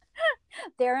sorry.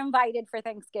 they're invited for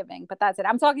Thanksgiving, but that's it.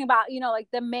 I'm talking about, like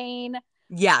the main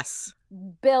Yes.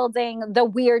 building, the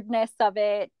weirdness of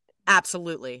it.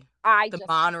 Absolutely. I The just,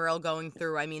 monorail going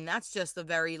through. I mean, that's just a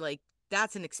very like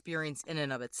that's an experience in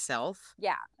and of itself.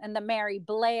 yeah. And the Mary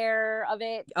Blair of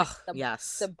it, Oh, the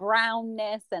yes.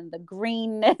 brownness and the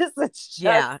greenness. It's just,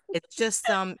 Yeah. It's just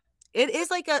it is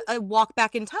like a walk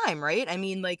back in time, right? I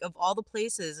mean, like of all the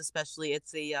places, especially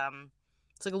it's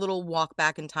like a little walk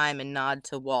back in time and nod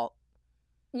to Walt.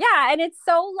 yeah. And it's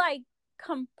so like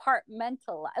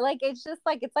compartmental. Like, it's just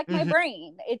like, it's like my Hmm.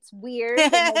 brain. It's weird.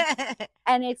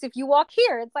 And it's if you walk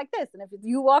here it's like this, and if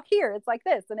you walk here it's like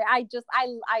this, and I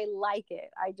like it.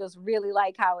 I just really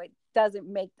like how it doesn't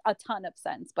make a ton of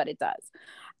sense, but it does.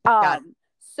 Got it.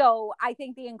 So I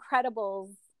think the Incredibles,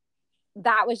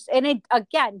 that was, and it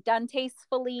again done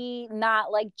tastefully,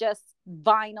 not like just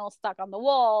vinyl stuck on the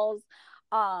walls.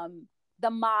 The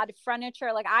mod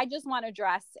furniture, like I just want to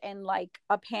dress in like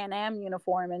a Pan Am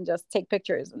uniform and just take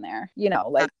pictures in there,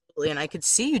 like. Absolutely. And I could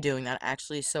see you doing that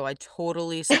actually, so I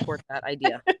totally support that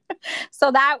idea.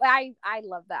 So that I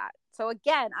love that. So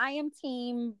again, I am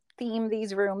team theme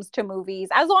these rooms to movies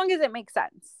as long as it makes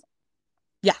sense.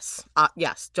 Yes.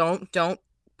 Yes. Don't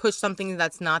push something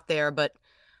that's not there, but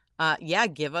yeah,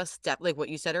 give us like what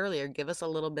you said earlier, give us a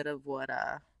little bit of what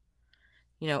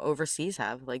overseas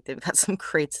have. Like they've got some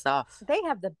great stuff. They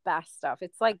have the best stuff.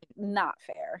 It's like not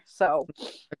fair. So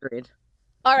Agreed.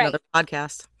 all right. Another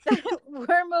podcast.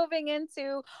 We're moving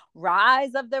into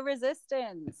Rise of the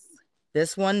Resistance.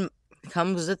 This one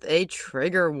comes with a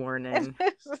trigger warning.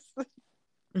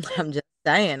 I'm just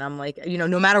saying. I'm like,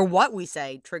 no matter what we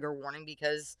say, trigger warning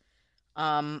because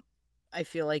I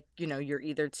feel like, you're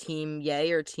either team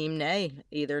yay or team nay,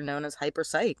 either known as hyper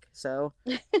psych. So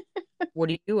what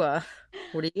do you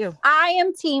what are you? I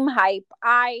am team hype.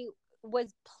 I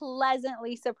was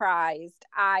pleasantly surprised.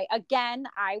 I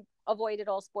avoided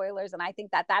all spoilers, and I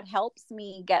think that helps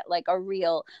me get like a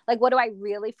real, like, what do I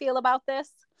really feel about this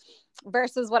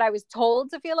versus what I was told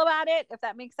to feel about it, if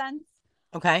that makes sense.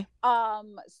 Okay.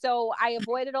 So I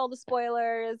avoided all the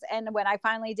spoilers, and when I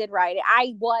finally did write it,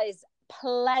 I was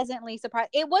pleasantly surprised.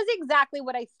 It was exactly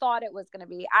what I thought it was going to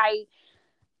be.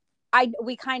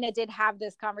 We kind of did have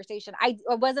this conversation. I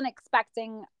wasn't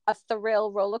expecting a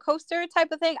thrill roller coaster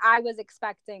type of thing. I was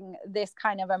expecting this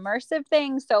kind of immersive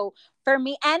thing. So for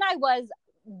me, and I was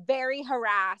very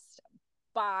harassed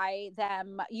by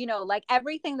them, like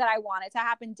everything that I wanted to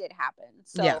happen did happen.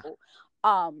 So, Yeah.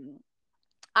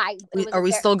 Are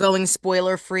we still going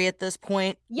spoiler free at this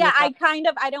point? Yeah, I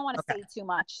don't want to say too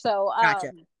much. So,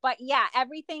 Gotcha. but yeah,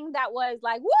 everything that was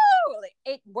like, woo,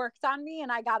 it worked on me, and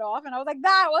I got off, and I was like,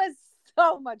 that was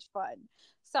so much fun.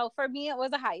 So for me, it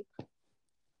was a hype.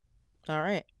 All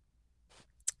right.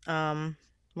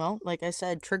 Well, like I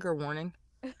said, trigger warning.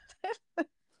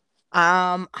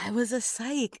 I was a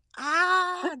psych.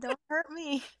 Don't hurt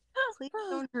me. Please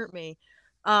don't hurt me.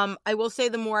 I will say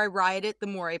the more I ride it, the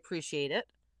more I appreciate it.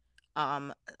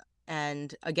 Um,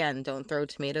 and again, don't throw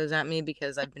tomatoes at me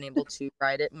because I've been able to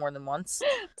ride it more than once.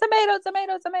 Tomato,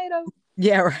 tomato, tomato.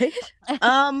 Yeah, right.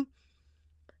 Um,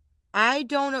 I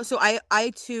don't know. So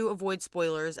I too avoid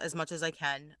spoilers as much as I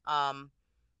can.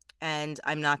 And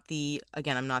I'm not the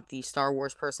Star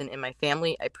Wars person in my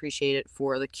family. I appreciate it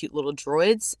for the cute little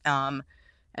droids.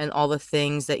 And all the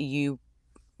things that you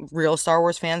real Star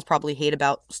Wars fans probably hate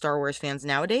about Star Wars fans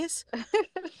nowadays.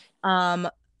 Um,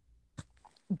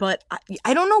 but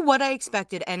I don't know what I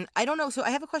expected, and I don't know. So I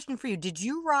have a question for you. Did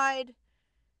you ride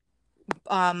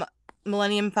um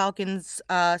Millennium Falcon's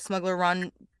Smuggler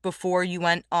Run before you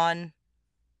went on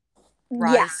Yes.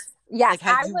 Rise? Yes. Like,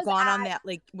 had you gone on that?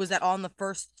 Like, was that on the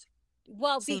first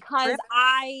Well, same because trip?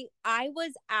 I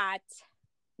was at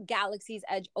Galaxy's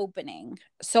Edge opening.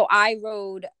 So I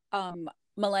rode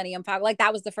Millennium Falcon. Like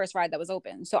that was the first ride that was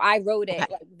open. So I rode it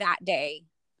Okay. like that day.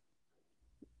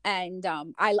 And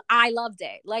I loved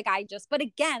it. Like but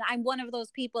again, I'm one of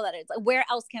those people that it's like, where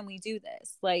else can we do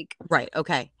this? Like Right.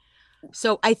 Okay.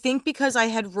 So I think because I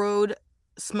had rode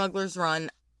Smuggler's Run,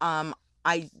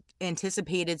 I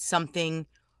anticipated something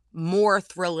more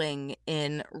thrilling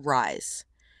in Rise.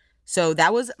 So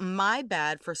that was my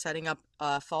bad for setting up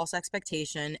a false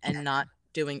expectation and not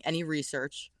doing any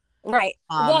research. right.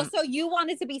 Well, Um, so you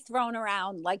wanted to be thrown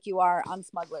around like you are on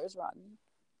Smuggler's Run.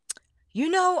 you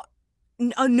know,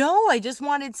 no, I just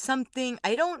wanted something.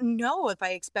 I don't know if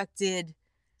I expected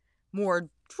more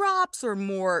drops or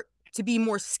more to be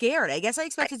more scared. I guess I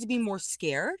expected to be more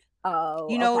scared. Oh,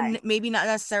 You know, okay. maybe not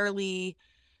necessarily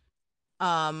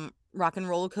Rock and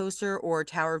Roller Coaster or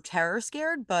Tower of Terror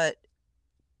scared, but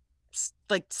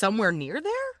like somewhere near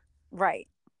there. Right.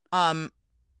 Um,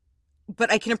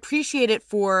 but I can appreciate it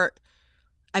for.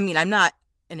 I mean, I'm not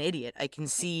an idiot. I can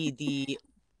see the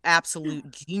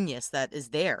absolute genius that is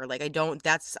there. Like, I don't.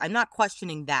 I'm not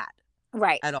questioning that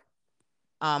Right. at all.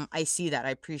 I see that. I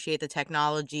appreciate the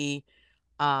technology.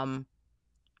 Um,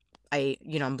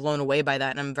 I'm blown away by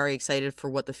that, and I'm very excited for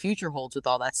what the future holds with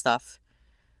all that stuff.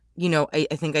 I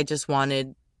think I just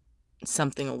wanted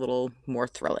something a little more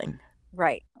thrilling.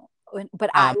 Right. But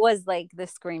I Um, was like the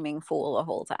screaming fool the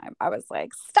whole time. I was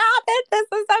like, stop it. This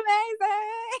is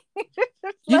amazing.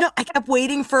 I kept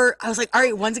waiting I was like, all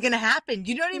right, when's it gonna happen?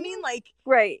 You know what I mean? Like,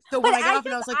 Right. so But when I got off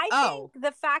and I was like, I oh, think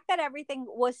the fact that everything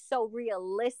was so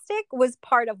realistic was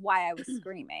part of why I was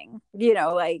screaming,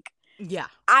 like, yeah,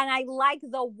 and I like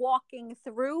the walking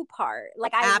through part.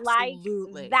 Like, I like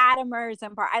absolutely. that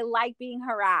immersion part. I like being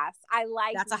harassed. I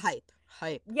like That's a hype.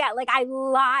 yeah, like I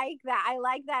like that. I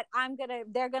like that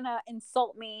they're gonna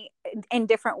insult me in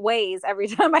different ways every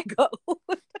time I go.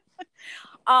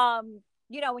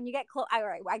 When you get close, all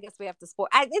right, I guess we have to spoil.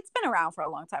 It's been around for a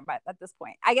long time, but at this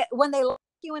point, I get when they lock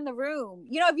you in the room.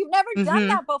 If you've never done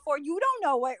that before, you don't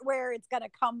know where it's gonna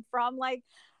come from. Like,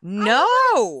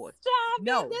 No, stop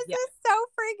no, it! This yeah. is so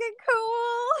freaking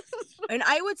cool. And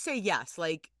I would say yes.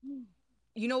 Like,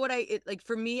 you know what like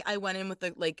for me, I went in with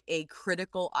a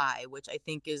critical eye, which I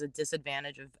think is a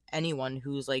disadvantage of anyone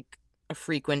who's like a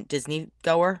frequent Disney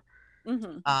goer.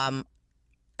 Mm-hmm.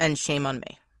 And shame on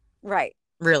me. Right.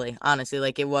 Really, honestly,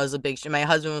 like it was a big shame. My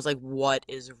husband was like, "What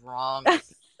is wrong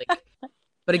with you?" Like,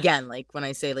 but again, like when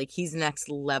I say like he's next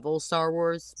level Star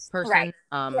Wars person,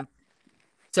 Right.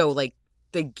 so like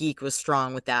the geek was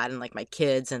strong with that, and like my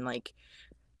kids, and like,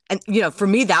 and for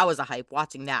me that was a hype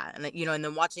watching that, and and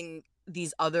then watching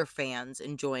these other fans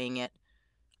enjoying it.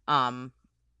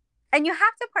 And you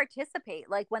have to participate.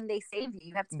 Like when they save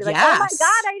you have to be like, oh my Yes.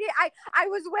 God, I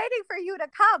was waiting for you to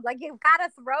come. Like you've got to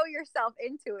throw yourself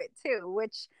into it too,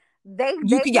 which they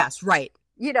Yes, right.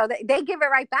 they give it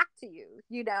right back to you,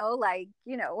 like,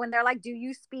 when they're like, do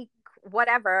you speak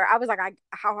whatever? I was like,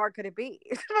 how hard could it be?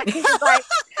 He was like,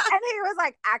 and he was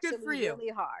like, actually really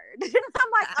hard.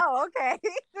 I'm like, oh, okay.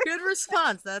 Good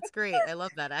response. That's great. I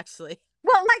love that actually.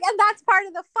 Well, like, and that's part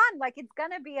of the fun. Like, it's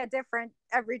gonna be a different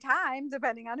every time,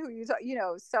 depending on who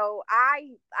So I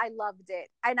loved it,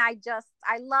 and I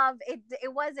love it.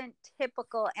 It wasn't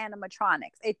typical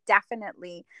animatronics. It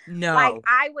definitely, No, like,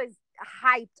 I was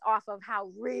hyped off of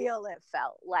how real it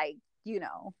felt. Like,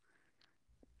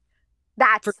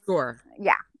 that's for sure.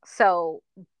 Yeah. So,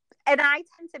 and I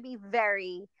tend to be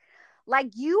very,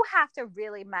 like, you have to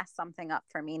really mess something up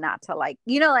for me not to like,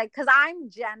 like, because I'm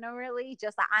generally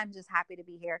just I'm just happy to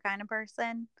be here kind of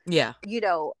person. Yeah.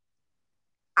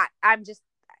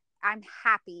 I'm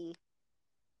happy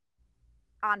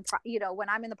when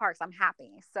I'm in the parks, I'm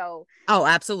happy. So oh,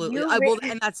 absolutely.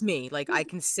 And that's me. Like I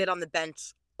can sit on the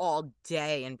bench all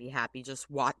day and be happy just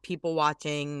people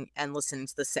watching and listening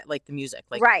to the music.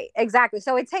 Like, right, exactly.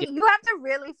 So yeah. you have to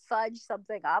really fudge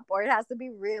something up, or it has to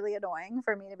be really annoying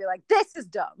for me to be like, this is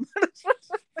dumb.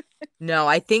 No,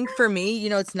 I think for me,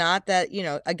 it's not that,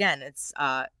 again, it's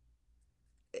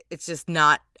just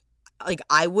not like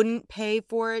I wouldn't pay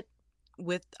for it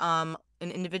with an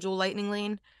individual lightning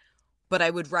lane, but I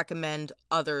would recommend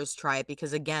others try it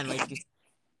because, again, like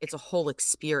it's a whole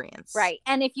experience. Right.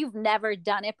 And if you've never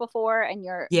done it before and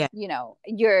you're, yeah,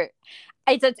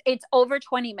 it's over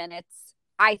 20 minutes.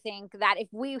 I think that if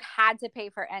we had to pay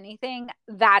for anything,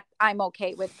 that I'm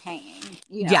okay with paying.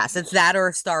 Yes, it's that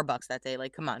or Starbucks that day.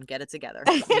 Like, come on, get it together.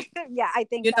 Yeah, I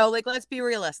think like, let's be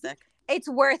realistic. It's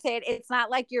worth it. It's not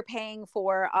like you're paying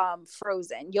for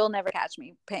Frozen. You'll never catch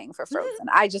me paying for Frozen.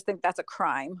 I just think that's a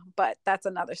crime, but that's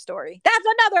another story. That's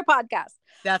another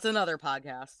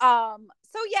podcast.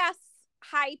 So yes,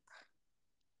 hype,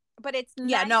 but it's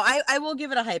nice. No, I will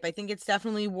give it a hype. I think it's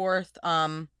definitely worth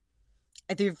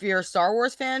I think if you're a Star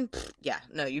Wars fan,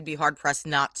 you'd be hard pressed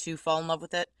not to fall in love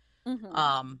with it.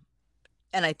 Mm-hmm.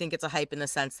 And I think it's a hype in the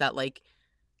sense that like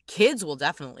kids will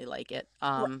definitely like it.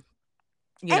 And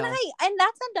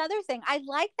that's another thing. I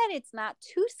like that it's not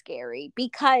too scary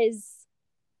because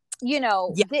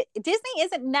Disney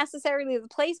isn't necessarily the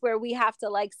place where we have to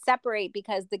like separate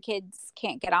because the kids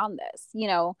can't get on this.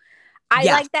 I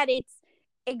like that it's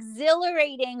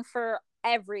exhilarating for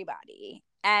everybody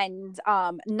and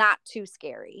not too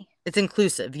scary. It's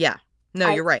inclusive. Yeah. No,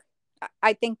 you're right.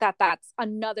 I think that that's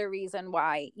another reason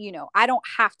why, I don't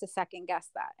have to second guess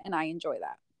that, and I enjoy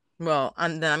that. Well,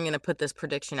 then I'm going to put this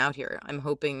prediction out here. I'm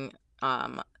hoping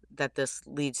that this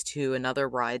leads to another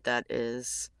ride that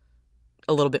is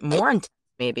a little bit more intense,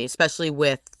 maybe, especially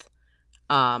with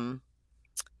the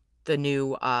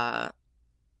new oh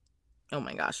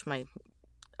my gosh,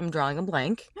 I'm drawing a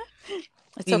blank.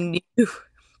 The new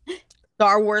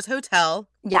Star Wars hotel.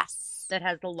 Yes. That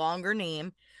has the longer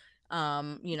name.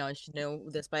 I should know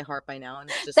this by heart by now. And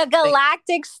it's just the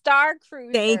Galactic Star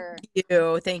Cruiser.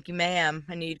 Thank you, ma'am.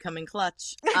 I knew you'd come in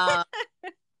clutch.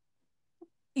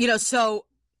 So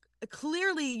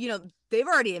clearly, they've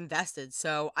already invested.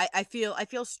 So I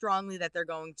feel strongly that they're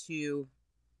gonna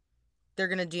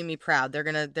do me proud.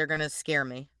 They're gonna scare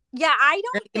me. Yeah, I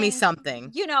don't give me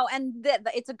something. And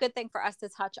it's a good thing for us to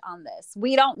touch on this.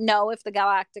 We don't know if the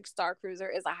Galactic Star Cruiser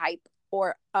is a hype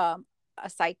or a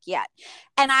psych yet,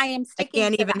 and I am sticking. I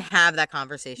can't even have that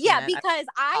conversation. Yeah, because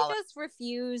I just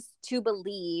refuse to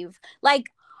believe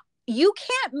like you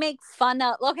can't make fun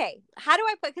of. Okay, how do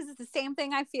I put? Because it's the same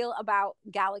thing I feel about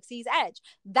Galaxy's Edge.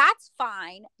 That's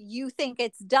fine. You think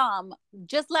it's dumb.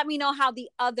 Just let me know how the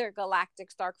other Galactic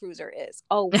Star Cruiser is.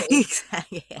 Oh wait,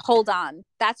 hold on.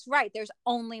 That's right. There's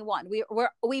only one.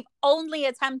 We've only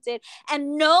attempted,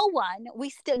 and no one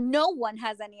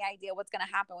has any idea what's going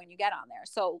to happen when you get on there.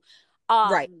 So,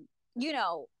 right.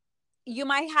 You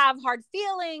might have hard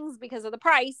feelings because of the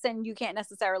price and you can't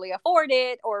necessarily afford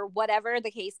it or whatever the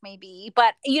case may be.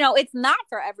 But, it's not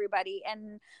for everybody,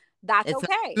 and that's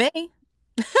okay. Me.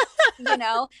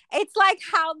 It's like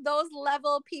how those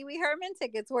level Pee Wee Herman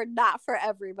tickets were not for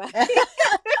everybody. But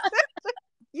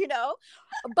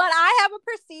I have a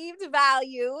perceived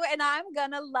value and I'm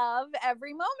going to love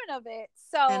every moment of it.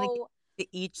 So to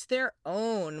each their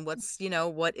own.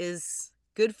 What is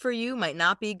good for you might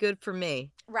not be good for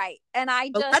me. Right. And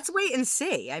let's wait and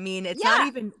see. I mean, it's not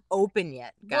even open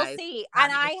yet, guys. We'll see.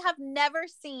 And I have never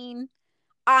seen,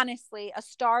 honestly, a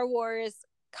Star Wars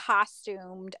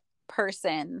costumed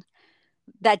person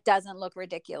that doesn't look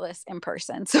ridiculous in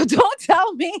person. So don't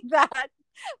tell me that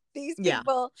these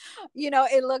people, you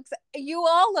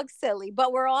all look silly,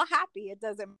 but we're all happy. It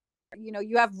doesn't,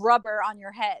 you have rubber on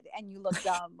your head and you look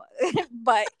dumb,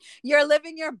 but you're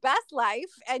living your best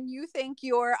life and you think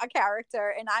you're a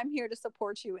character, and I'm here to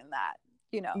support you in that.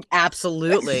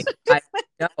 Absolutely.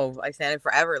 I said it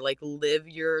forever. Like, live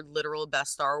your literal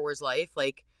best Star Wars life.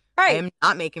 Like, right. I am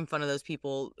not making fun of those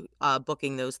people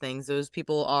booking those things. Those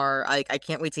people are like, I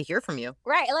can't wait to hear from you.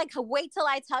 Right. Like, wait till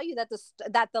I tell you that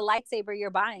the lightsaber you're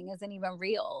buying isn't even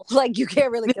real. Like, you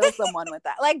can't really kill someone with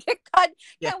that. Like, can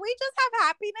we just have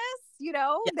happiness?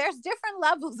 There's different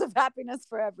levels of happiness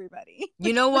for everybody.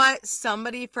 You know what?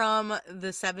 Somebody from the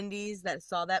 70s that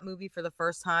saw that movie for the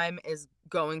first time is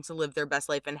going to live their best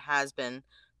life and has been,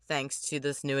 thanks to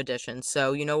this new edition.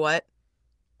 So you know what?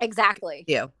 Exactly.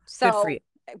 Yeah. Good for you.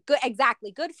 Good,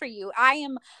 exactly. Good for you.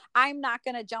 I'm not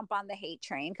gonna jump on the hate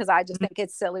train because I just think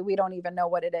it's silly. We don't even know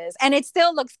what it is, and it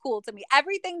still looks cool to me.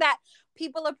 Everything that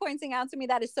people are pointing out to me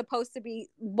that is supposed to be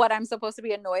what I'm supposed to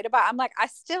be annoyed about, I'm like, I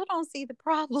still don't see the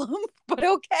problem, but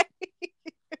okay.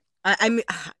 I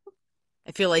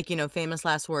I feel like, famous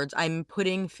last words. I'm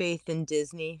putting faith in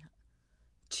Disney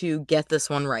to get this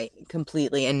one right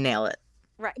completely and nail it.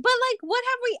 Right. But like, what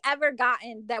have we ever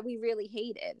gotten that we really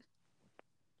hated?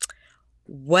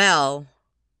 Well,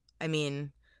 I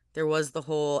mean, there was the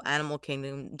whole Animal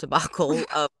Kingdom debacle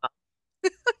of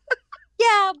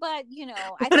Yeah, but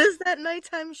what is that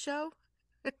nighttime show?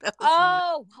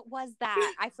 Oh, what was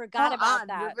that? I forgot about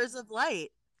that. Rivers of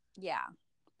Light. Yeah.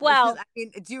 Well, I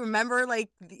mean, do you remember like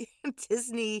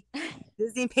Disney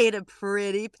paid a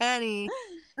pretty penny.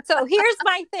 So here's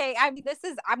my thing. I mean,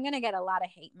 I'm gonna get a lot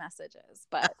of hate messages,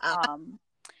 but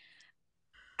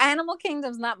Animal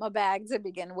Kingdom's not my bag to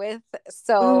begin with.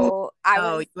 So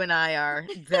you and I are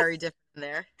very different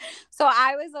there. So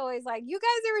I was always like, you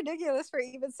guys are ridiculous for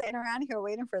even sitting around here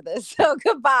waiting for this. So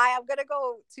goodbye. I'm gonna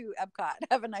go to Epcot.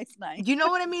 Have a nice night. You know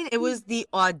what I mean? It was the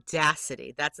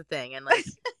audacity. That's the thing. And like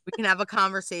we can have a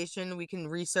conversation. We can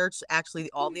research actually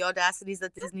all the audacities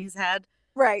that Disney's had.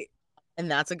 Right.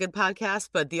 And that's a good podcast.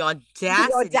 But the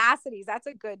audacities. That's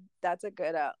a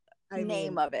good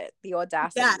name of it. The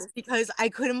audacity. Yes, because I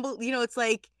couldn't believe, it's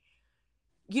like,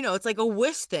 it's like a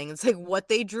wish thing. It's like what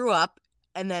they drew up,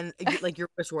 and then like your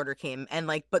wish order came, and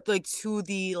like, but like to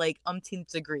the like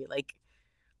umpteenth degree, like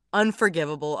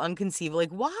unforgivable, unconceivable.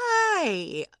 Like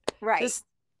why? Right. Just,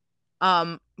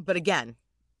 but again,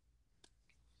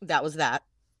 that was that.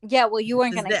 Yeah. Well, you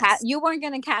weren't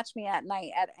gonna catch me at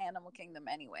night at Animal Kingdom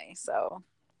anyway. So.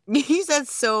 You said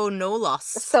so no loss.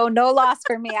 So no loss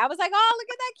for me. I was like, oh, look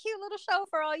at that cute little show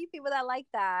for all you people that like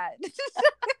that.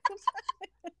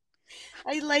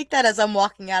 I like that as I'm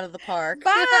walking out of the park.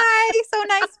 Bye. So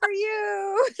nice for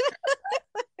you.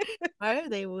 Why are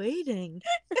they waiting?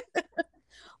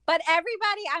 But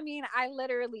everybody, I mean,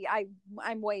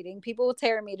 I'm waiting. People will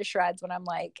tear me to shreds when I'm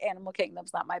like, Animal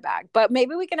Kingdom's not my bag. But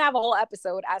maybe we can have a whole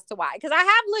episode as to why. Because I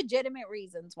have legitimate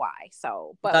reasons why.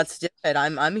 So, but that's it.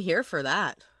 I'm here for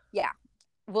that. Yeah,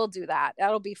 we'll do that.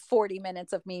 That'll be 40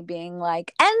 minutes of me being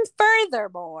like, and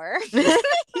furthermore.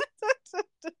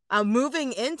 I'm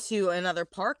moving into another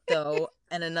park though,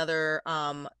 and another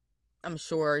I'm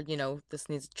sure, this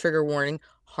needs a trigger warning,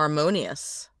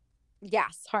 Harmonious.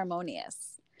 Yes, Harmonious.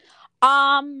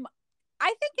 I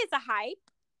think it's a hype.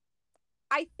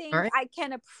 I think I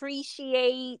can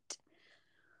appreciate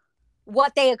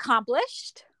what they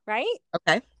accomplished, right?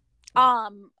 Okay.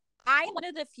 I'm one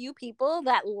of the few people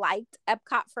that liked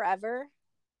Epcot Forever,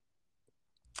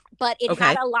 but it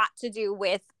had a lot to do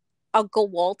with Uncle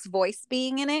Walt's voice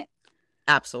being in it.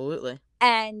 Absolutely.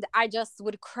 And I just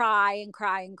would cry and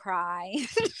cry and cry.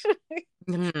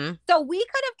 Mm-hmm. So we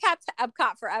could have kept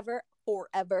Epcot forever,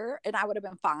 and I would have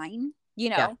been fine,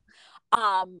 Yeah.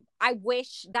 I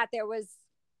wish that there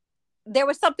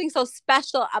was something so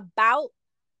special about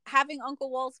having Uncle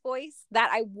Walt's voice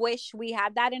that I wish we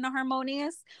had that in a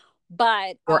Harmonious.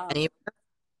 But or any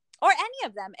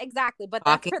of them, exactly. But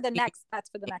that's for the next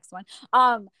one.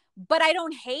 But I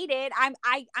don't hate it.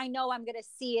 I know I'm gonna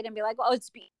see it and be like, oh, it's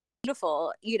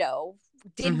beautiful.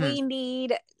 Did we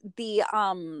need the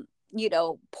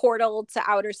portal to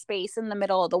outer space in the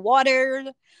middle of the water?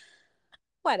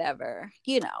 Whatever,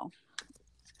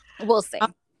 we'll see.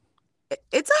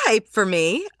 It's a hype for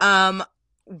me.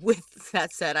 With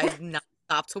that said, I've not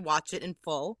stopped to watch it in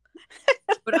full.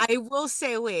 But I will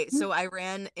say, so I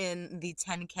ran in the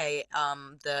 10K,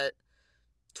 the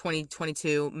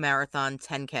 2022 marathon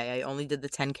 10K. I only did the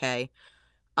 10K.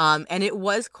 And it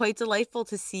was quite delightful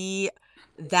to see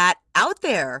that out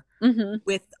there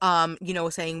with,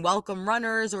 saying welcome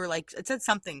runners, or like it said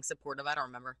something supportive. I don't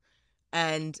remember.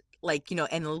 And like, and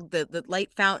the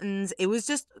light fountains, it was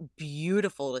just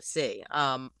beautiful to see.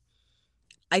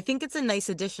 I think it's a nice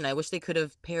addition. I wish they could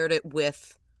have paired it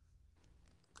with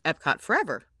Epcot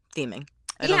Forever theming.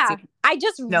 I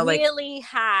just really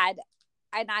had,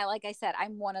 and like I said,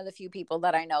 I'm one of the few people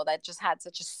that I know that just had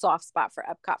such a soft spot for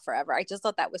Epcot Forever. I just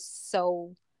thought that was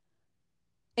so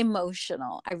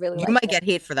emotional. I really might get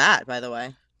hate for that, by the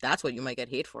way. That's what you might get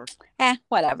hate for.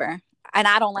 Whatever. And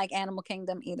I don't like Animal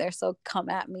Kingdom either, so come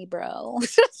at me, bro.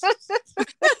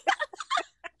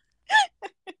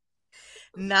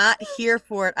 Not here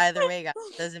for it either way, guys.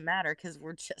 Doesn't matter, because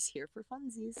we're just here for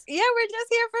funsies. Yeah, we're just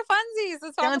here for funsies.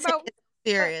 Let's talk about it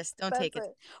serious. Don't take it.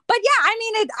 But yeah, I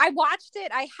mean, I watched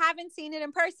it. I haven't seen it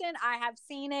in person. I have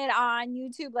seen it on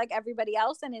YouTube like everybody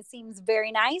else, and it seems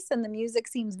very nice, and the music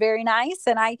seems very nice,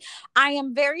 and I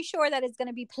am very sure that it's going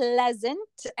to be pleasant,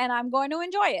 and I'm going to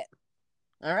enjoy it.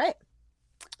 All right.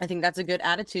 I think that's a good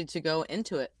attitude to go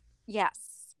into it. Yes.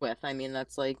 With. I mean,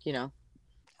 that's like,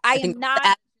 I am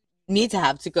not need to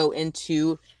have to go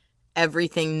into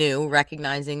everything new,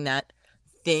 recognizing that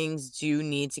things do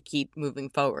need to keep moving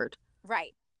forward.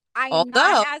 Right. I am Although,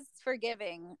 not as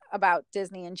forgiving about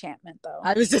Disney Enchantment, though.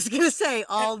 I was just going to say,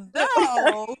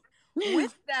 although,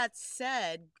 with that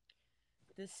said,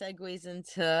 this segues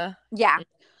into Yeah.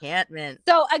 Enchantment.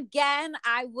 So again,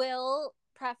 I will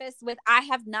preface with I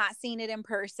have not seen it in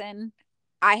person.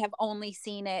 I have only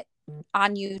seen it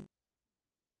on YouTube.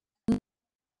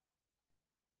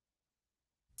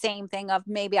 Same thing of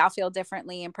maybe I'll feel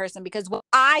differently in person, because when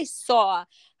I saw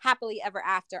Happily Ever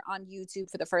After on YouTube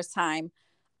for the first time,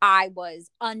 I was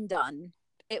undone.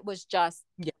 It was just,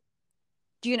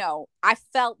 you know, I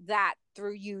felt that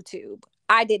through YouTube.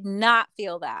 I did not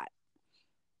feel that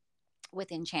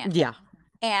with Enchantment. Yeah.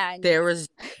 And there was,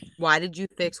 why did you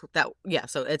fix that? Yeah,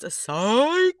 so it's a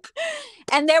psych.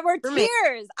 And there were For me.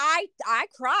 tears. I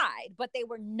cried, but they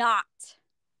were not.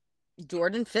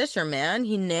 Jordan Fisher, man,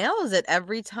 he nails it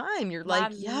every time. You're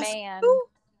like, yes, man. woo.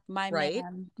 My Right?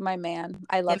 man.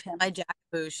 I love him. My Jack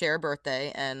Boo share a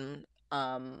birthday, and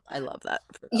I love that.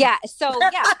 For them. Yeah. So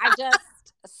yeah, I just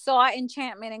saw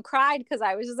Enchantment and cried because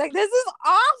I was just like, this is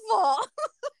awful.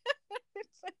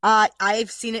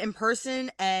 I've seen it in person,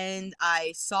 and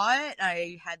I saw it.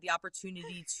 I had the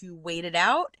opportunity to wait it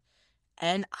out,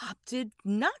 and opted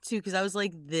not to, because I was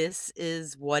like,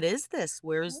 what is this?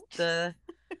 Where's the...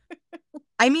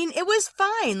 I mean, it was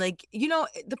fine. Like, you know,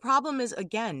 the problem is,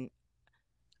 again,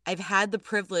 I've had the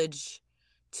privilege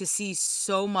to see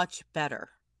so much better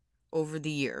over the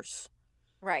years.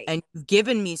 Right. And you've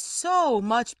given me so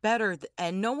much better,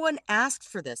 and no one asked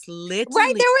for this. Literally.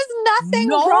 Right. There was nothing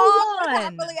no wrong with one.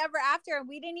 Happily Ever After, and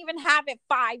we didn't even have it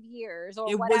 5 years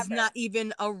or It whatever. was not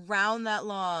even around that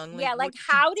long. Yeah, like what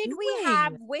how you did we doing?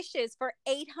 have wishes for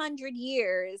 800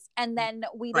 years and then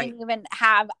we Right. didn't even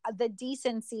have the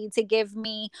decency to give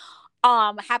me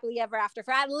Happily Ever After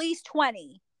for at least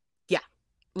 20? Yeah.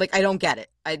 Like, I don't get it.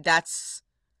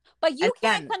 But you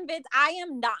Again, can't convince, I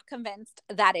am not convinced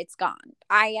that it's gone.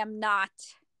 I am not,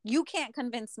 you can't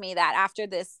convince me that after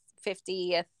this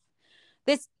 50th,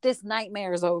 this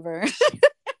nightmare is over.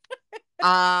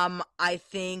 I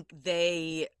think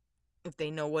if they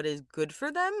know what is good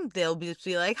for them, they'll just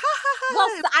be like, ha ha ha.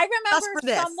 Well, I remember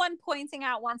this. someone pointing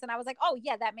out once, and I was like, oh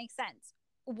yeah, that makes sense.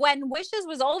 When Wishes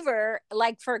was over,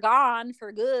 like for Gone,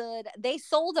 for Good, they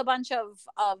sold a bunch of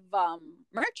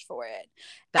merch for it.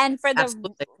 And for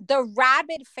the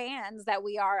rabid fans that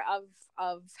we are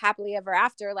of Happily Ever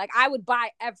After, like I would buy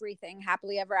everything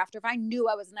Happily Ever After if I knew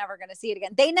I was never going to see it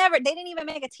again. They didn't even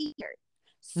make a t-shirt.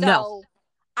 So No.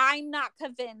 I'm not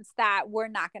convinced that we're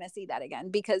not going to see that again,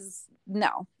 because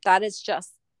no, that is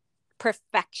just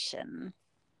perfection.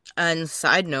 And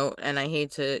side note, and I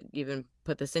hate to even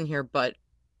put this in here, but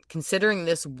considering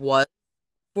this was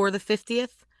for the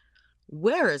 50th,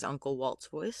 where is Uncle Walt's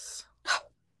voice?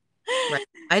 Right.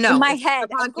 I know. In my head.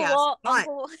 Uncle Walt,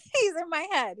 he's in my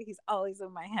head. He's always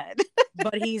in my head.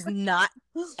 But he's not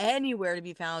anywhere to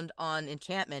be found on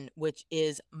Enchantment, which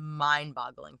is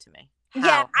mind-boggling to me.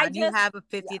 How do you have a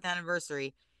 50th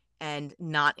anniversary and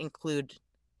not include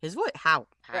his voice? How?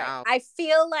 Right. I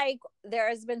feel like there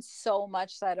has been so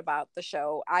much said about the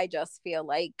show. I just feel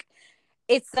like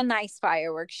it's a nice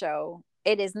fireworks show.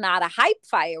 It is not a hype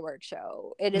fireworks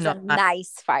show. It is a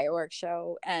nice fireworks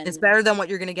show. And it's better than what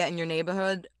you're going to get in your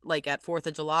neighborhood, like at 4th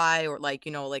of July or like,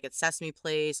 you know, like at Sesame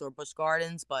Place or Busch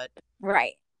Gardens. But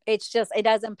right. It's just, it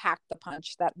doesn't pack the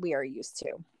punch that we are used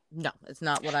to. No, it's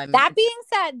not what I'm... That being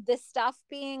said, the stuff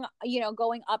being, you know,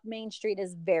 going up Main Street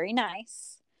is very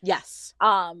nice. Yes.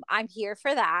 I'm here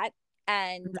for that.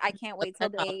 And I can't wait till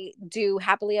they do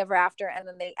Happily Ever After and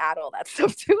then they add all that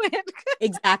stuff to it.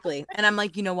 Exactly. And I'm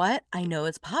like, you know what? I know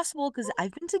it's possible because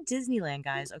I've been to Disneyland,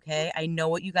 guys, okay? I know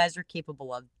what you guys are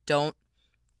capable of. Don't.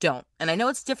 And I know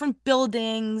it's different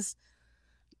buildings.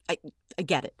 I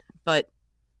get it, but...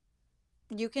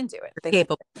 You can do it. You're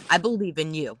capable. I believe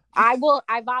in you. I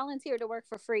volunteer to work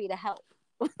for free to help.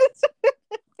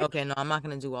 Okay, no, I'm not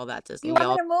going to do all that, Disney. You want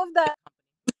me to move the...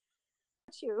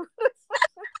 you.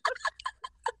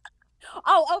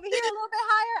 Oh, over here a little bit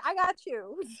higher. I got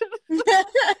you.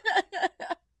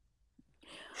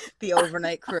 The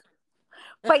overnight crew.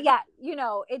 But yeah, you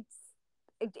know,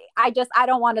 I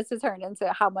don't want it to turn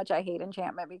into how much I hate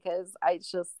Enchantment, because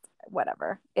it's just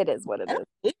whatever. It is what it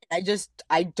is.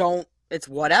 I don't. It's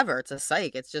whatever. It's a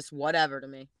psych. It's just whatever to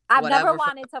me. I've never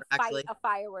wanted to fight a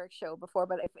fireworks show before,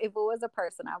 but if it was a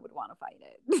person, I would want to fight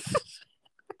it.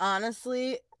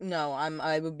 Honestly, no.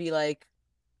 I would be like,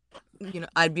 you know,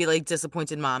 I'd be like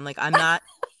disappointed mom. Like, I'm not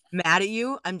mad at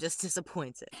you. I'm just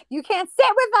disappointed. You can't sit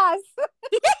with us.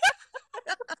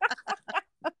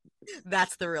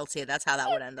 That's the real tea. That's how that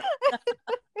would end up.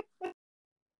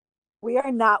 We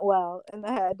are not well in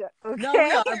the head. Okay? No,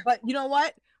 we are. But you know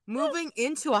what? moving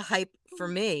into a hype for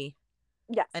me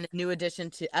Yes. and a new addition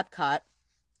to Epcot,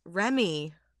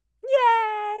 Remy.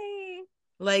 Yay!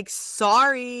 Like,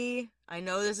 sorry. I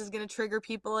know this is going to trigger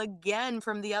people again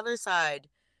from the other side.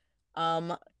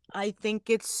 I think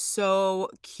it's so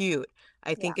cute.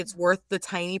 I think it's worth the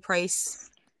tiny price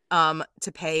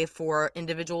to pay for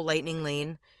individual Lightning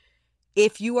Lane.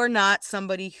 If you are not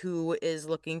somebody who is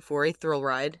looking for a thrill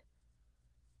ride,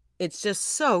 it's just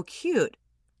so cute.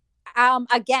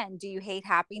 Again, do you hate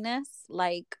happiness?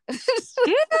 Like, Yeah,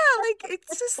 like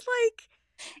it's just like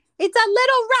it's a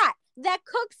little rat that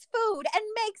cooks food and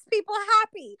makes people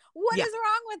happy. What is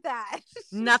wrong with that?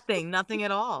 nothing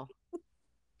at all.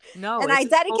 No, and I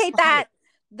dedicate that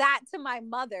to my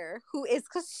mother, who is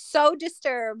so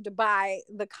disturbed by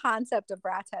the concept of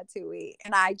Ratatouille,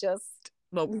 and I just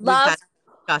love.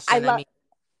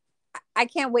 I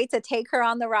can't wait to take her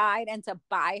on the ride and to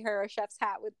buy her a chef's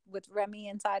hat with Remy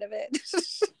inside of it.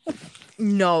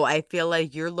 No, I feel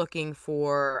like you're looking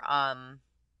for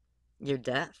your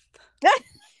death.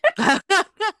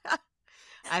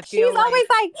 She's always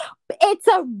like, it's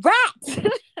a rat.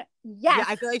 Yes. Yeah,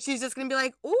 I feel like she's just gonna be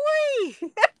like, "Oi!"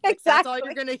 Exactly. That's all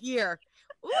you're gonna hear.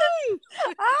 Oi!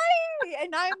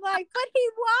 And I'm like, but he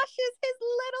washes his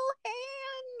little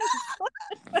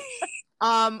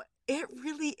hands. It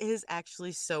really is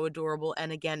actually so adorable,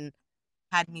 and again,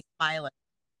 had me smiling.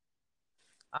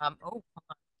 Oh, hold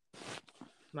on.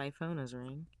 My phone is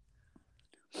ringing.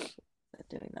 Not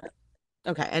doing that.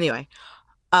 Okay. Anyway,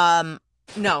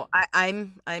 no,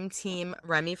 I'm team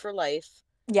Remy for life.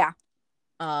 Yeah.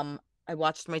 I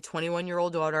watched my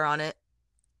 21-year-old daughter on it,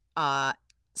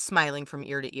 smiling from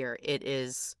ear to ear. It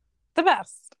is the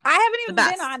best. I haven't even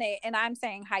been on it, and I'm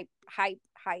saying hype,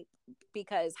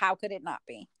 because how could it not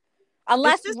be?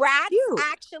 Unless rats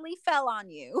actually fell on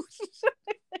you.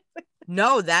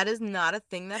 No, that is not a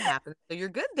thing that happens. So you're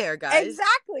good there, guys.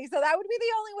 Exactly. So that would be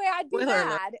the only way I'd be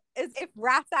mad is if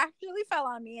rats actually fell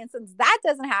on me. And since that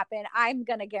doesn't happen, I'm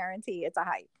gonna guarantee it's a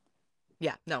hype.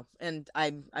 Yeah, no, and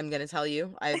I'm gonna tell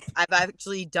you, I've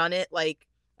actually done it like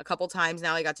a couple times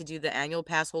now. I got to do the annual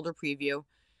pass holder preview,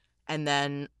 and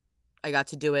then I got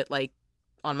to do it like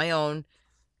on my own,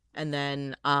 and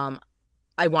then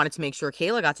I wanted to make sure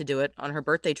Kayla got to do it on her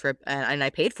birthday trip, and I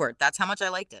paid for it. That's how much I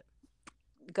liked it.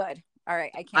 Good. All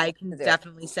right, I can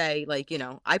definitely say, like, you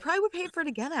know, I probably would pay for it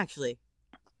again, actually.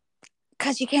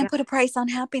 Because you can't put a price on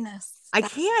happiness. I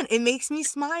can't. It makes me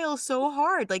smile so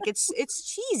hard. Like, it's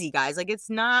cheesy, guys. Like, it's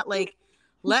not like,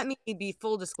 let me be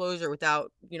full disclosure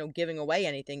without, you know, giving away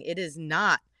anything. It is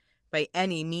not by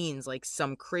any means like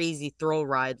some crazy thrill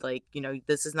ride. Like, you know,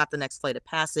 this is not the next Flight of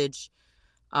Passage,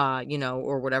 you know,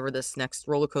 or whatever this next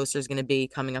roller coaster is going to be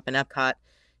coming up in Epcot.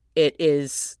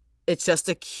 It's just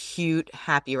a cute,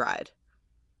 happy ride.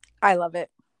 I love it.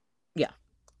 Yeah.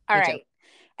 All right.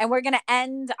 And we're going to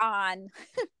end on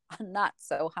a not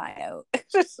so high note.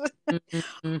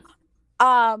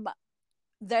 Mm-hmm.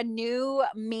 The new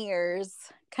Mears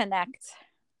Connect.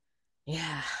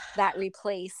 Yeah. That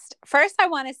replaced. First, I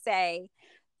want to say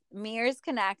Mears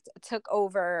Connect took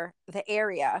over the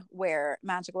area where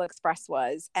Magical Express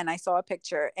was, and I saw a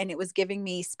picture, and it was giving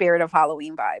me Spirit of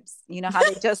Halloween vibes. You know how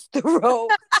they just throw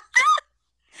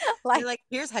like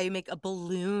here's how you make a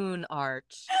balloon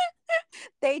arch.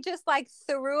 They just like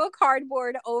threw a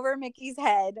cardboard over Mickey's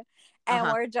head,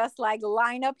 and we're just like,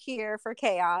 line up here for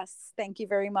chaos. Thank you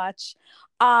very much.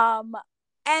 And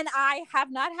I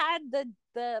have not had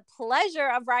the pleasure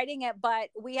of riding it, but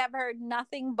we have heard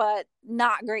nothing but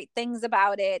not great things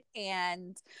about it,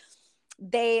 and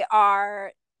they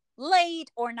are late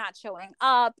or not showing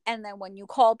up, and then when you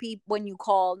call,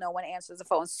 no one answers the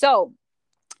phone. So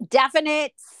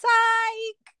definite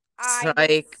psych. I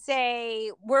would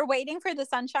say we're waiting for the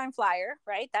Sunshine Flyer,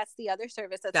 right? That's the other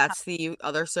service that's the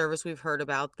other service we've heard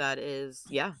about. That is,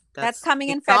 that's coming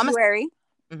in February.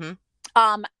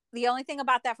 The only thing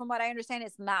about that, from what I understand,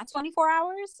 is not 24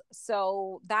 hours.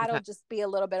 So that'll just be a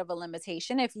little bit of a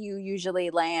limitation if you usually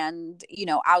land, you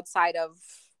know, outside of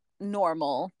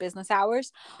normal business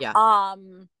hours. Yeah.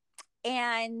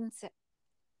 And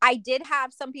I did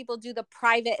have some people do the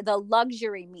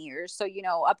luxury Mears. So, you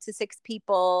know, up to 6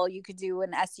 people, you could do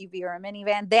an SUV or a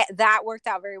minivan. That worked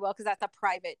out very well because that's a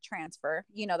private transfer.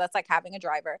 You know, that's like having a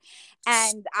driver.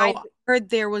 And I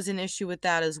heard there was an issue with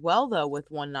that as well, though,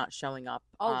 with one not showing up.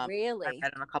 Oh, really? I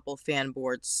read on a couple of fan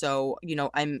boards. So, you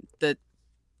know,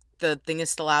 the thing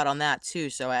is still out on that too.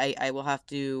 So I will have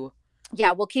to.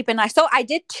 Yeah, we'll keep an eye. So I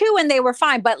did 2 and they were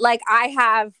fine. But like I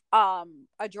have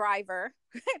a driver.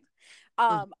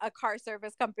 A car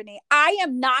service company. I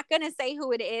am not going to say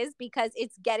who it is because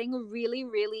it's getting really,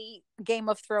 really Game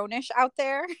of Thrones-ish out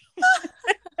there.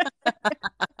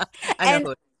 I And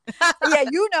know. yeah,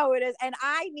 you know it is. And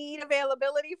I need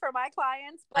availability for my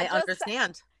clients. But I just,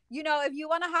 understand. if you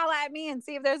want to holla at me and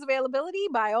see if there's availability,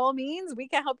 by all means, we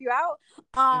can help you out.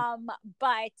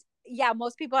 But yeah,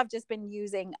 most people have just been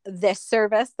using this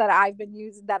service that I've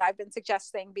been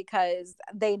suggesting, because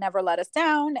they never let us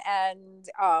down. And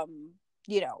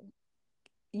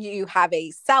you have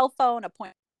a cell phone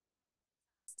appointment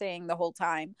staying the whole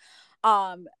time.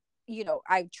 I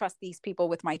trust these people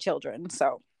with my children.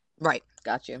 So Right.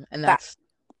 Got you. And that that's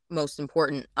most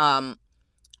important.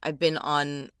 I've been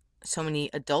on so many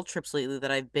adult trips lately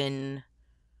that I've been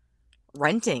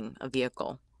renting a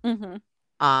vehicle. mm-hmm.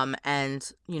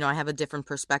 And I have a different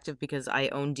perspective because I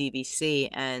own DVC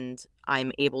and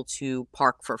I'm able to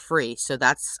park for free. So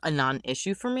that's a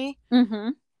non-issue for me. Mm-hmm.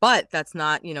 But that's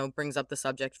not, brings up the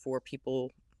subject for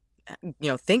people,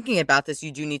 thinking about this.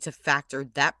 You do need to factor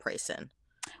that price in.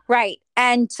 Right.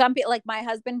 And some people, like my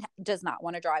husband, does not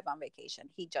want to drive on vacation.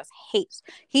 He just hates.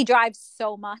 He drives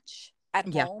so much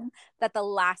at home that the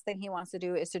last thing he wants to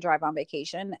do is to drive on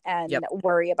vacation and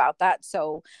worry about that.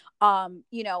 So, and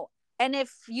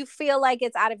if you feel like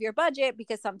it's out of your budget,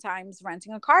 because sometimes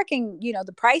renting a car can,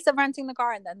 the price of renting the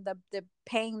car and then the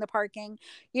paying the parking,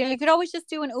 you could always just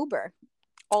do an Uber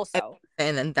also.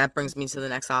 And then that brings me to the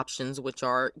next options, which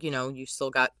are, you still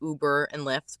got Uber and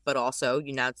Lyft, but also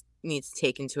you now need to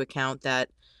take into account that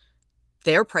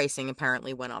their pricing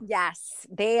apparently went up. Yes,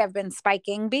 they have been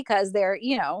spiking because they're,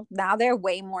 now they're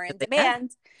way more in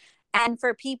demand. And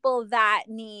for people that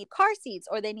need car seats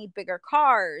or they need bigger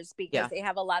cars because they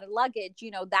have a lot of luggage,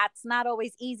 that's not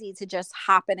always easy to just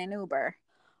hop in an Uber.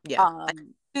 Yeah.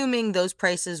 I'm assuming those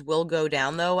prices will go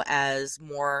down, though, as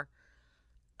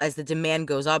the demand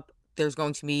goes up. There's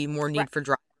going to be more need for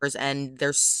drivers, and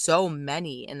there's so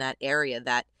many in that area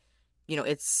that,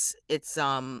 it's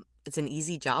an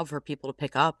easy job for people to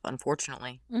pick up,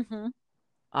 unfortunately. Mm-hmm.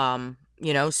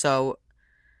 So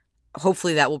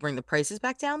hopefully that will bring the prices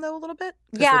back down, though, a little bit.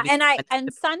 Yeah,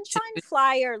 and Sunshine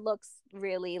Flyer looks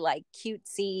really like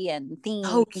cutesy and themed.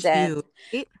 Oh, cute.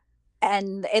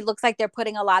 And it looks like they're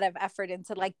putting a lot of effort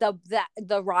into like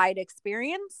the ride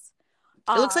experience.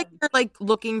 It looks like they're like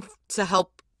looking to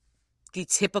help the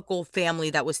typical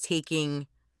family that was taking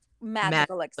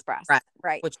Magical Express,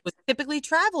 right? Which was typically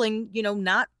traveling,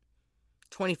 not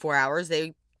 24 hours.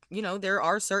 There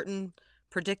are certain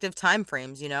predictive time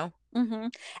frames, Mm-hmm.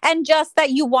 And just that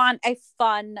you want a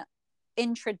fun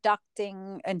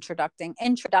introduction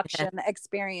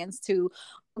experience to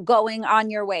going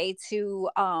on your way to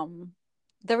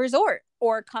the resort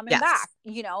or coming back.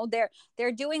 They're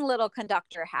doing little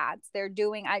conductor hats. They're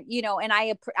doing and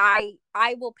I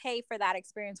will pay for that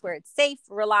experience where it's safe,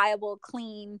 reliable,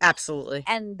 clean. Absolutely.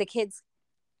 And the kids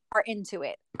are into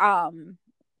it. I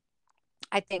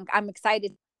think I'm excited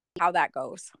to see how that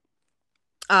goes.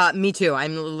 Me too.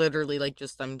 I'm literally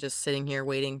I'm just sitting here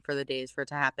waiting for the days for it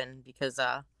to happen because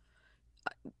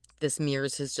this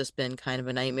Mears has just been kind of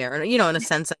a nightmare. And in a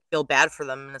sense I feel bad for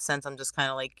them. In a sense I'm just kind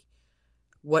of like,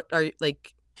 what are you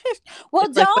like? Well,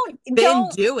 don't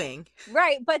doing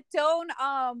right, but don't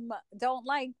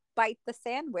like bite the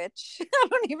sandwich. I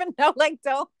don't even know. Like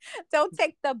don't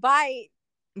take the bite.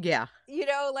 Yeah.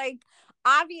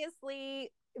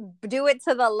 Obviously do it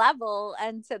to the level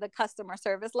and to the customer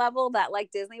service level that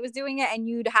like Disney was doing it, and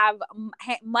you'd have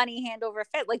money hand over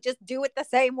fist. Like just do it the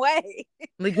same way.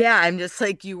 I'm just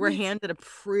like, you were handed a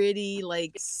pretty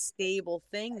like stable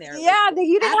thing there. Yeah,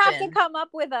 you didn't have to come up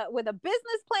with a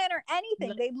business plan or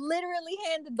anything. They literally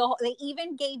handed they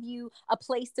even gave you a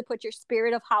place to put your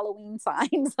Spirit of Halloween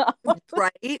signs up.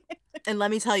 Right. And let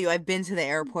me tell you, I've been to the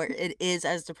airport. It is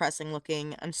as depressing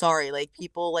looking. I'm sorry, like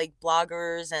people like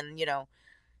bloggers and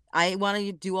I want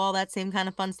to do all that same kind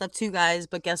of fun stuff too, guys.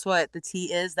 But guess what? The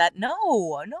tea is that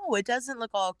no, it doesn't look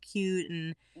all cute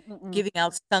and giving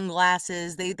out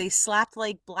sunglasses. They slapped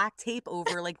like black tape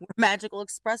over like where Magical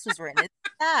Express was written. It's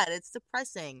sad. It's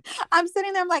depressing. I'm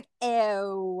sitting there. I'm like,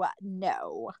 oh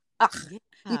no, you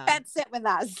can't sit with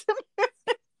us.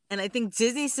 And I think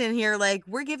Disney's in here like,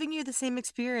 we're giving you the same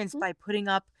experience by putting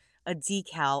up a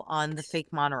decal on the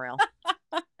fake monorail.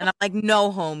 And I'm like, no,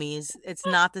 homies, it's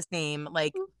not the same.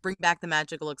 Like, bring back the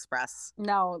Magical Express.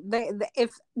 No, they're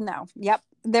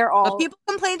all. But people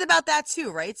complained about that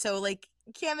too, right? So like,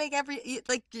 you can't make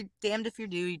you're damned if you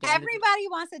do. Everybody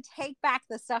wants to take back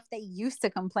the stuff they used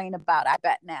to complain about. I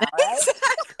bet now, right?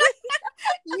 Exactly.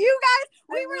 You guys,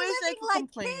 we were living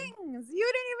like kings.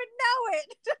 You didn't even know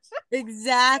it.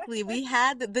 Exactly. We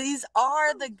had these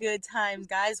are the good times,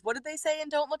 guys. What did they say in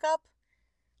Don't Look Up?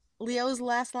 Leo's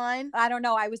last line? I don't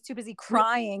know. I was too busy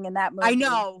crying in that movie. I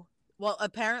know. Well,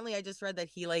 apparently I just read that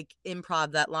he like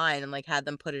improv that line and like had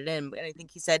them put it in. And I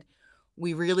think he said,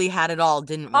 we really had it all,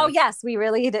 didn't we? Oh yes, we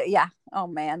really did. Yeah. Oh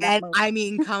man, that And movie. I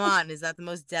mean, come on, is that the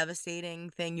most devastating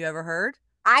thing you ever heard?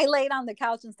 I laid on the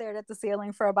couch and stared at the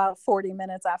ceiling for about 40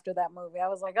 minutes after that movie. I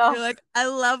was like, You're oh, like, I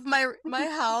love my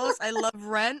house. I love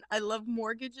rent. I love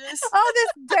mortgages. oh,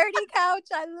 this dirty couch.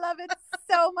 I love it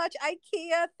so much.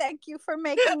 IKEA, thank you for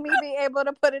making me be able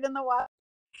to put it in the water.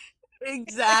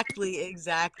 Exactly.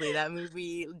 That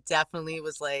movie definitely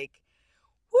was like,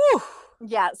 whew.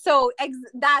 Yeah. So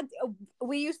that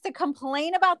we used to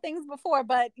complain about things before,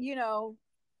 but you know,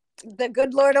 the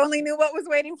good Lord only knew what was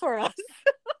waiting for us.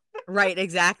 Right,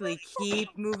 exactly.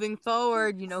 Keep moving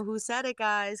forward. You know who said it,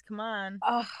 guys. Come on.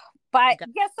 But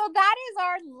yeah, so that is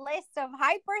our list of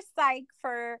hyper psych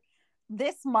for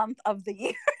this month of the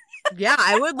year. Yeah,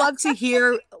 I would love to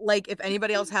hear like if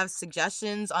anybody else has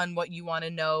suggestions on what you want to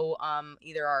know,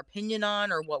 either our opinion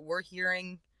on or what we're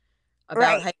hearing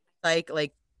about hyper psych.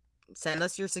 Like, send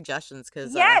us your suggestions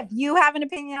because if you have an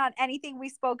opinion on anything we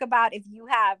spoke about, if you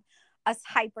have a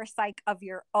hyper psych of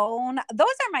your own, those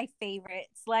are my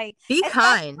favorites. Like, be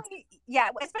kind. Yeah,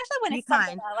 especially when be it's something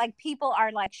kind. that, like, people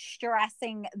are like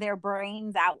stressing their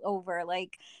brains out over,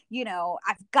 like, you know,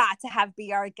 I've got to have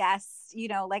be our guests, you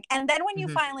know, like, and then when you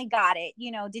finally got it, you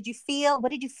know, what did you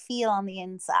feel on the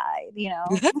inside, you know?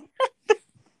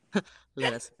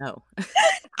 Let us know.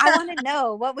 I want to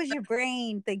know, what was your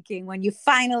brain thinking when you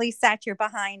finally sat your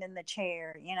behind in the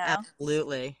chair, you know?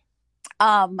 Absolutely.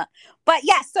 But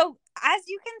yeah, so as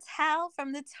you can tell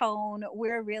from the tone,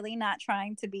 we're really not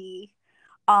trying to be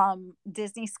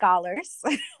Disney scholars.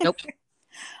 Nope.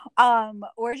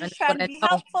 We're just trying to be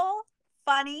helpful,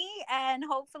 funny, and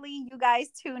hopefully you guys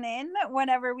tune in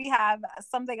whenever we have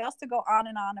something else to go on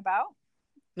and on about.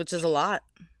 Which is a lot.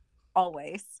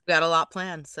 Always. We got a lot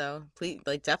planned, so please,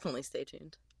 like, definitely stay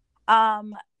tuned.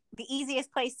 The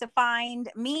easiest place to find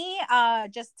me,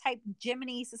 just type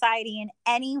Jiminy Society in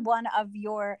any one of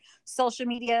your social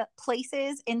media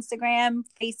places, Instagram,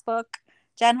 Facebook.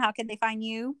 Jen, how can they find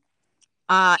you?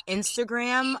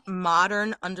 Instagram,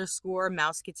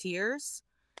 modern_mouseketeers.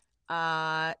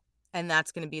 And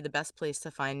that's going to be the best place to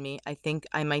find me. I think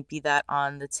I might be that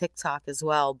on the TikTok as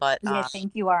well, but I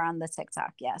think you are on the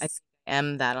TikTok. Yes, I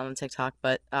am that on the TikTok,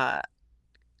 but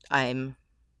I'm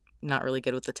not really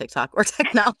good with the TikTok or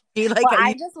technology. Like, well,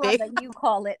 I just love that you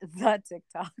call it the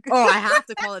TikTok. Oh, I have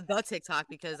to call it the TikTok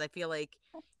because I feel like,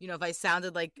 you know, if I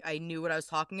sounded like I knew what I was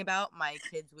talking about, my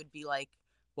kids would be like,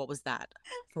 what was that?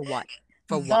 For what?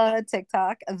 For what? The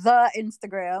TikTok, the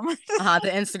Instagram. The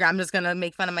Instagram. I'm just gonna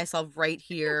make fun of myself right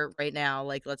here, right now.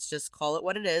 Like, let's just call it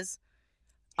what it is.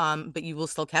 But you will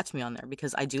still catch me on there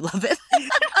because I do love it.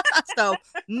 So,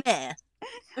 meh.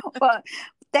 Well,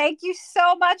 thank you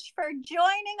so much for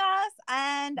joining us,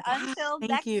 and until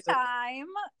next time.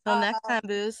 Until next time,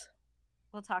 booze.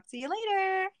 We'll talk to you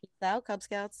later. Peace out, Cub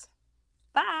Scouts.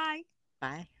 Bye.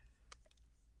 Bye.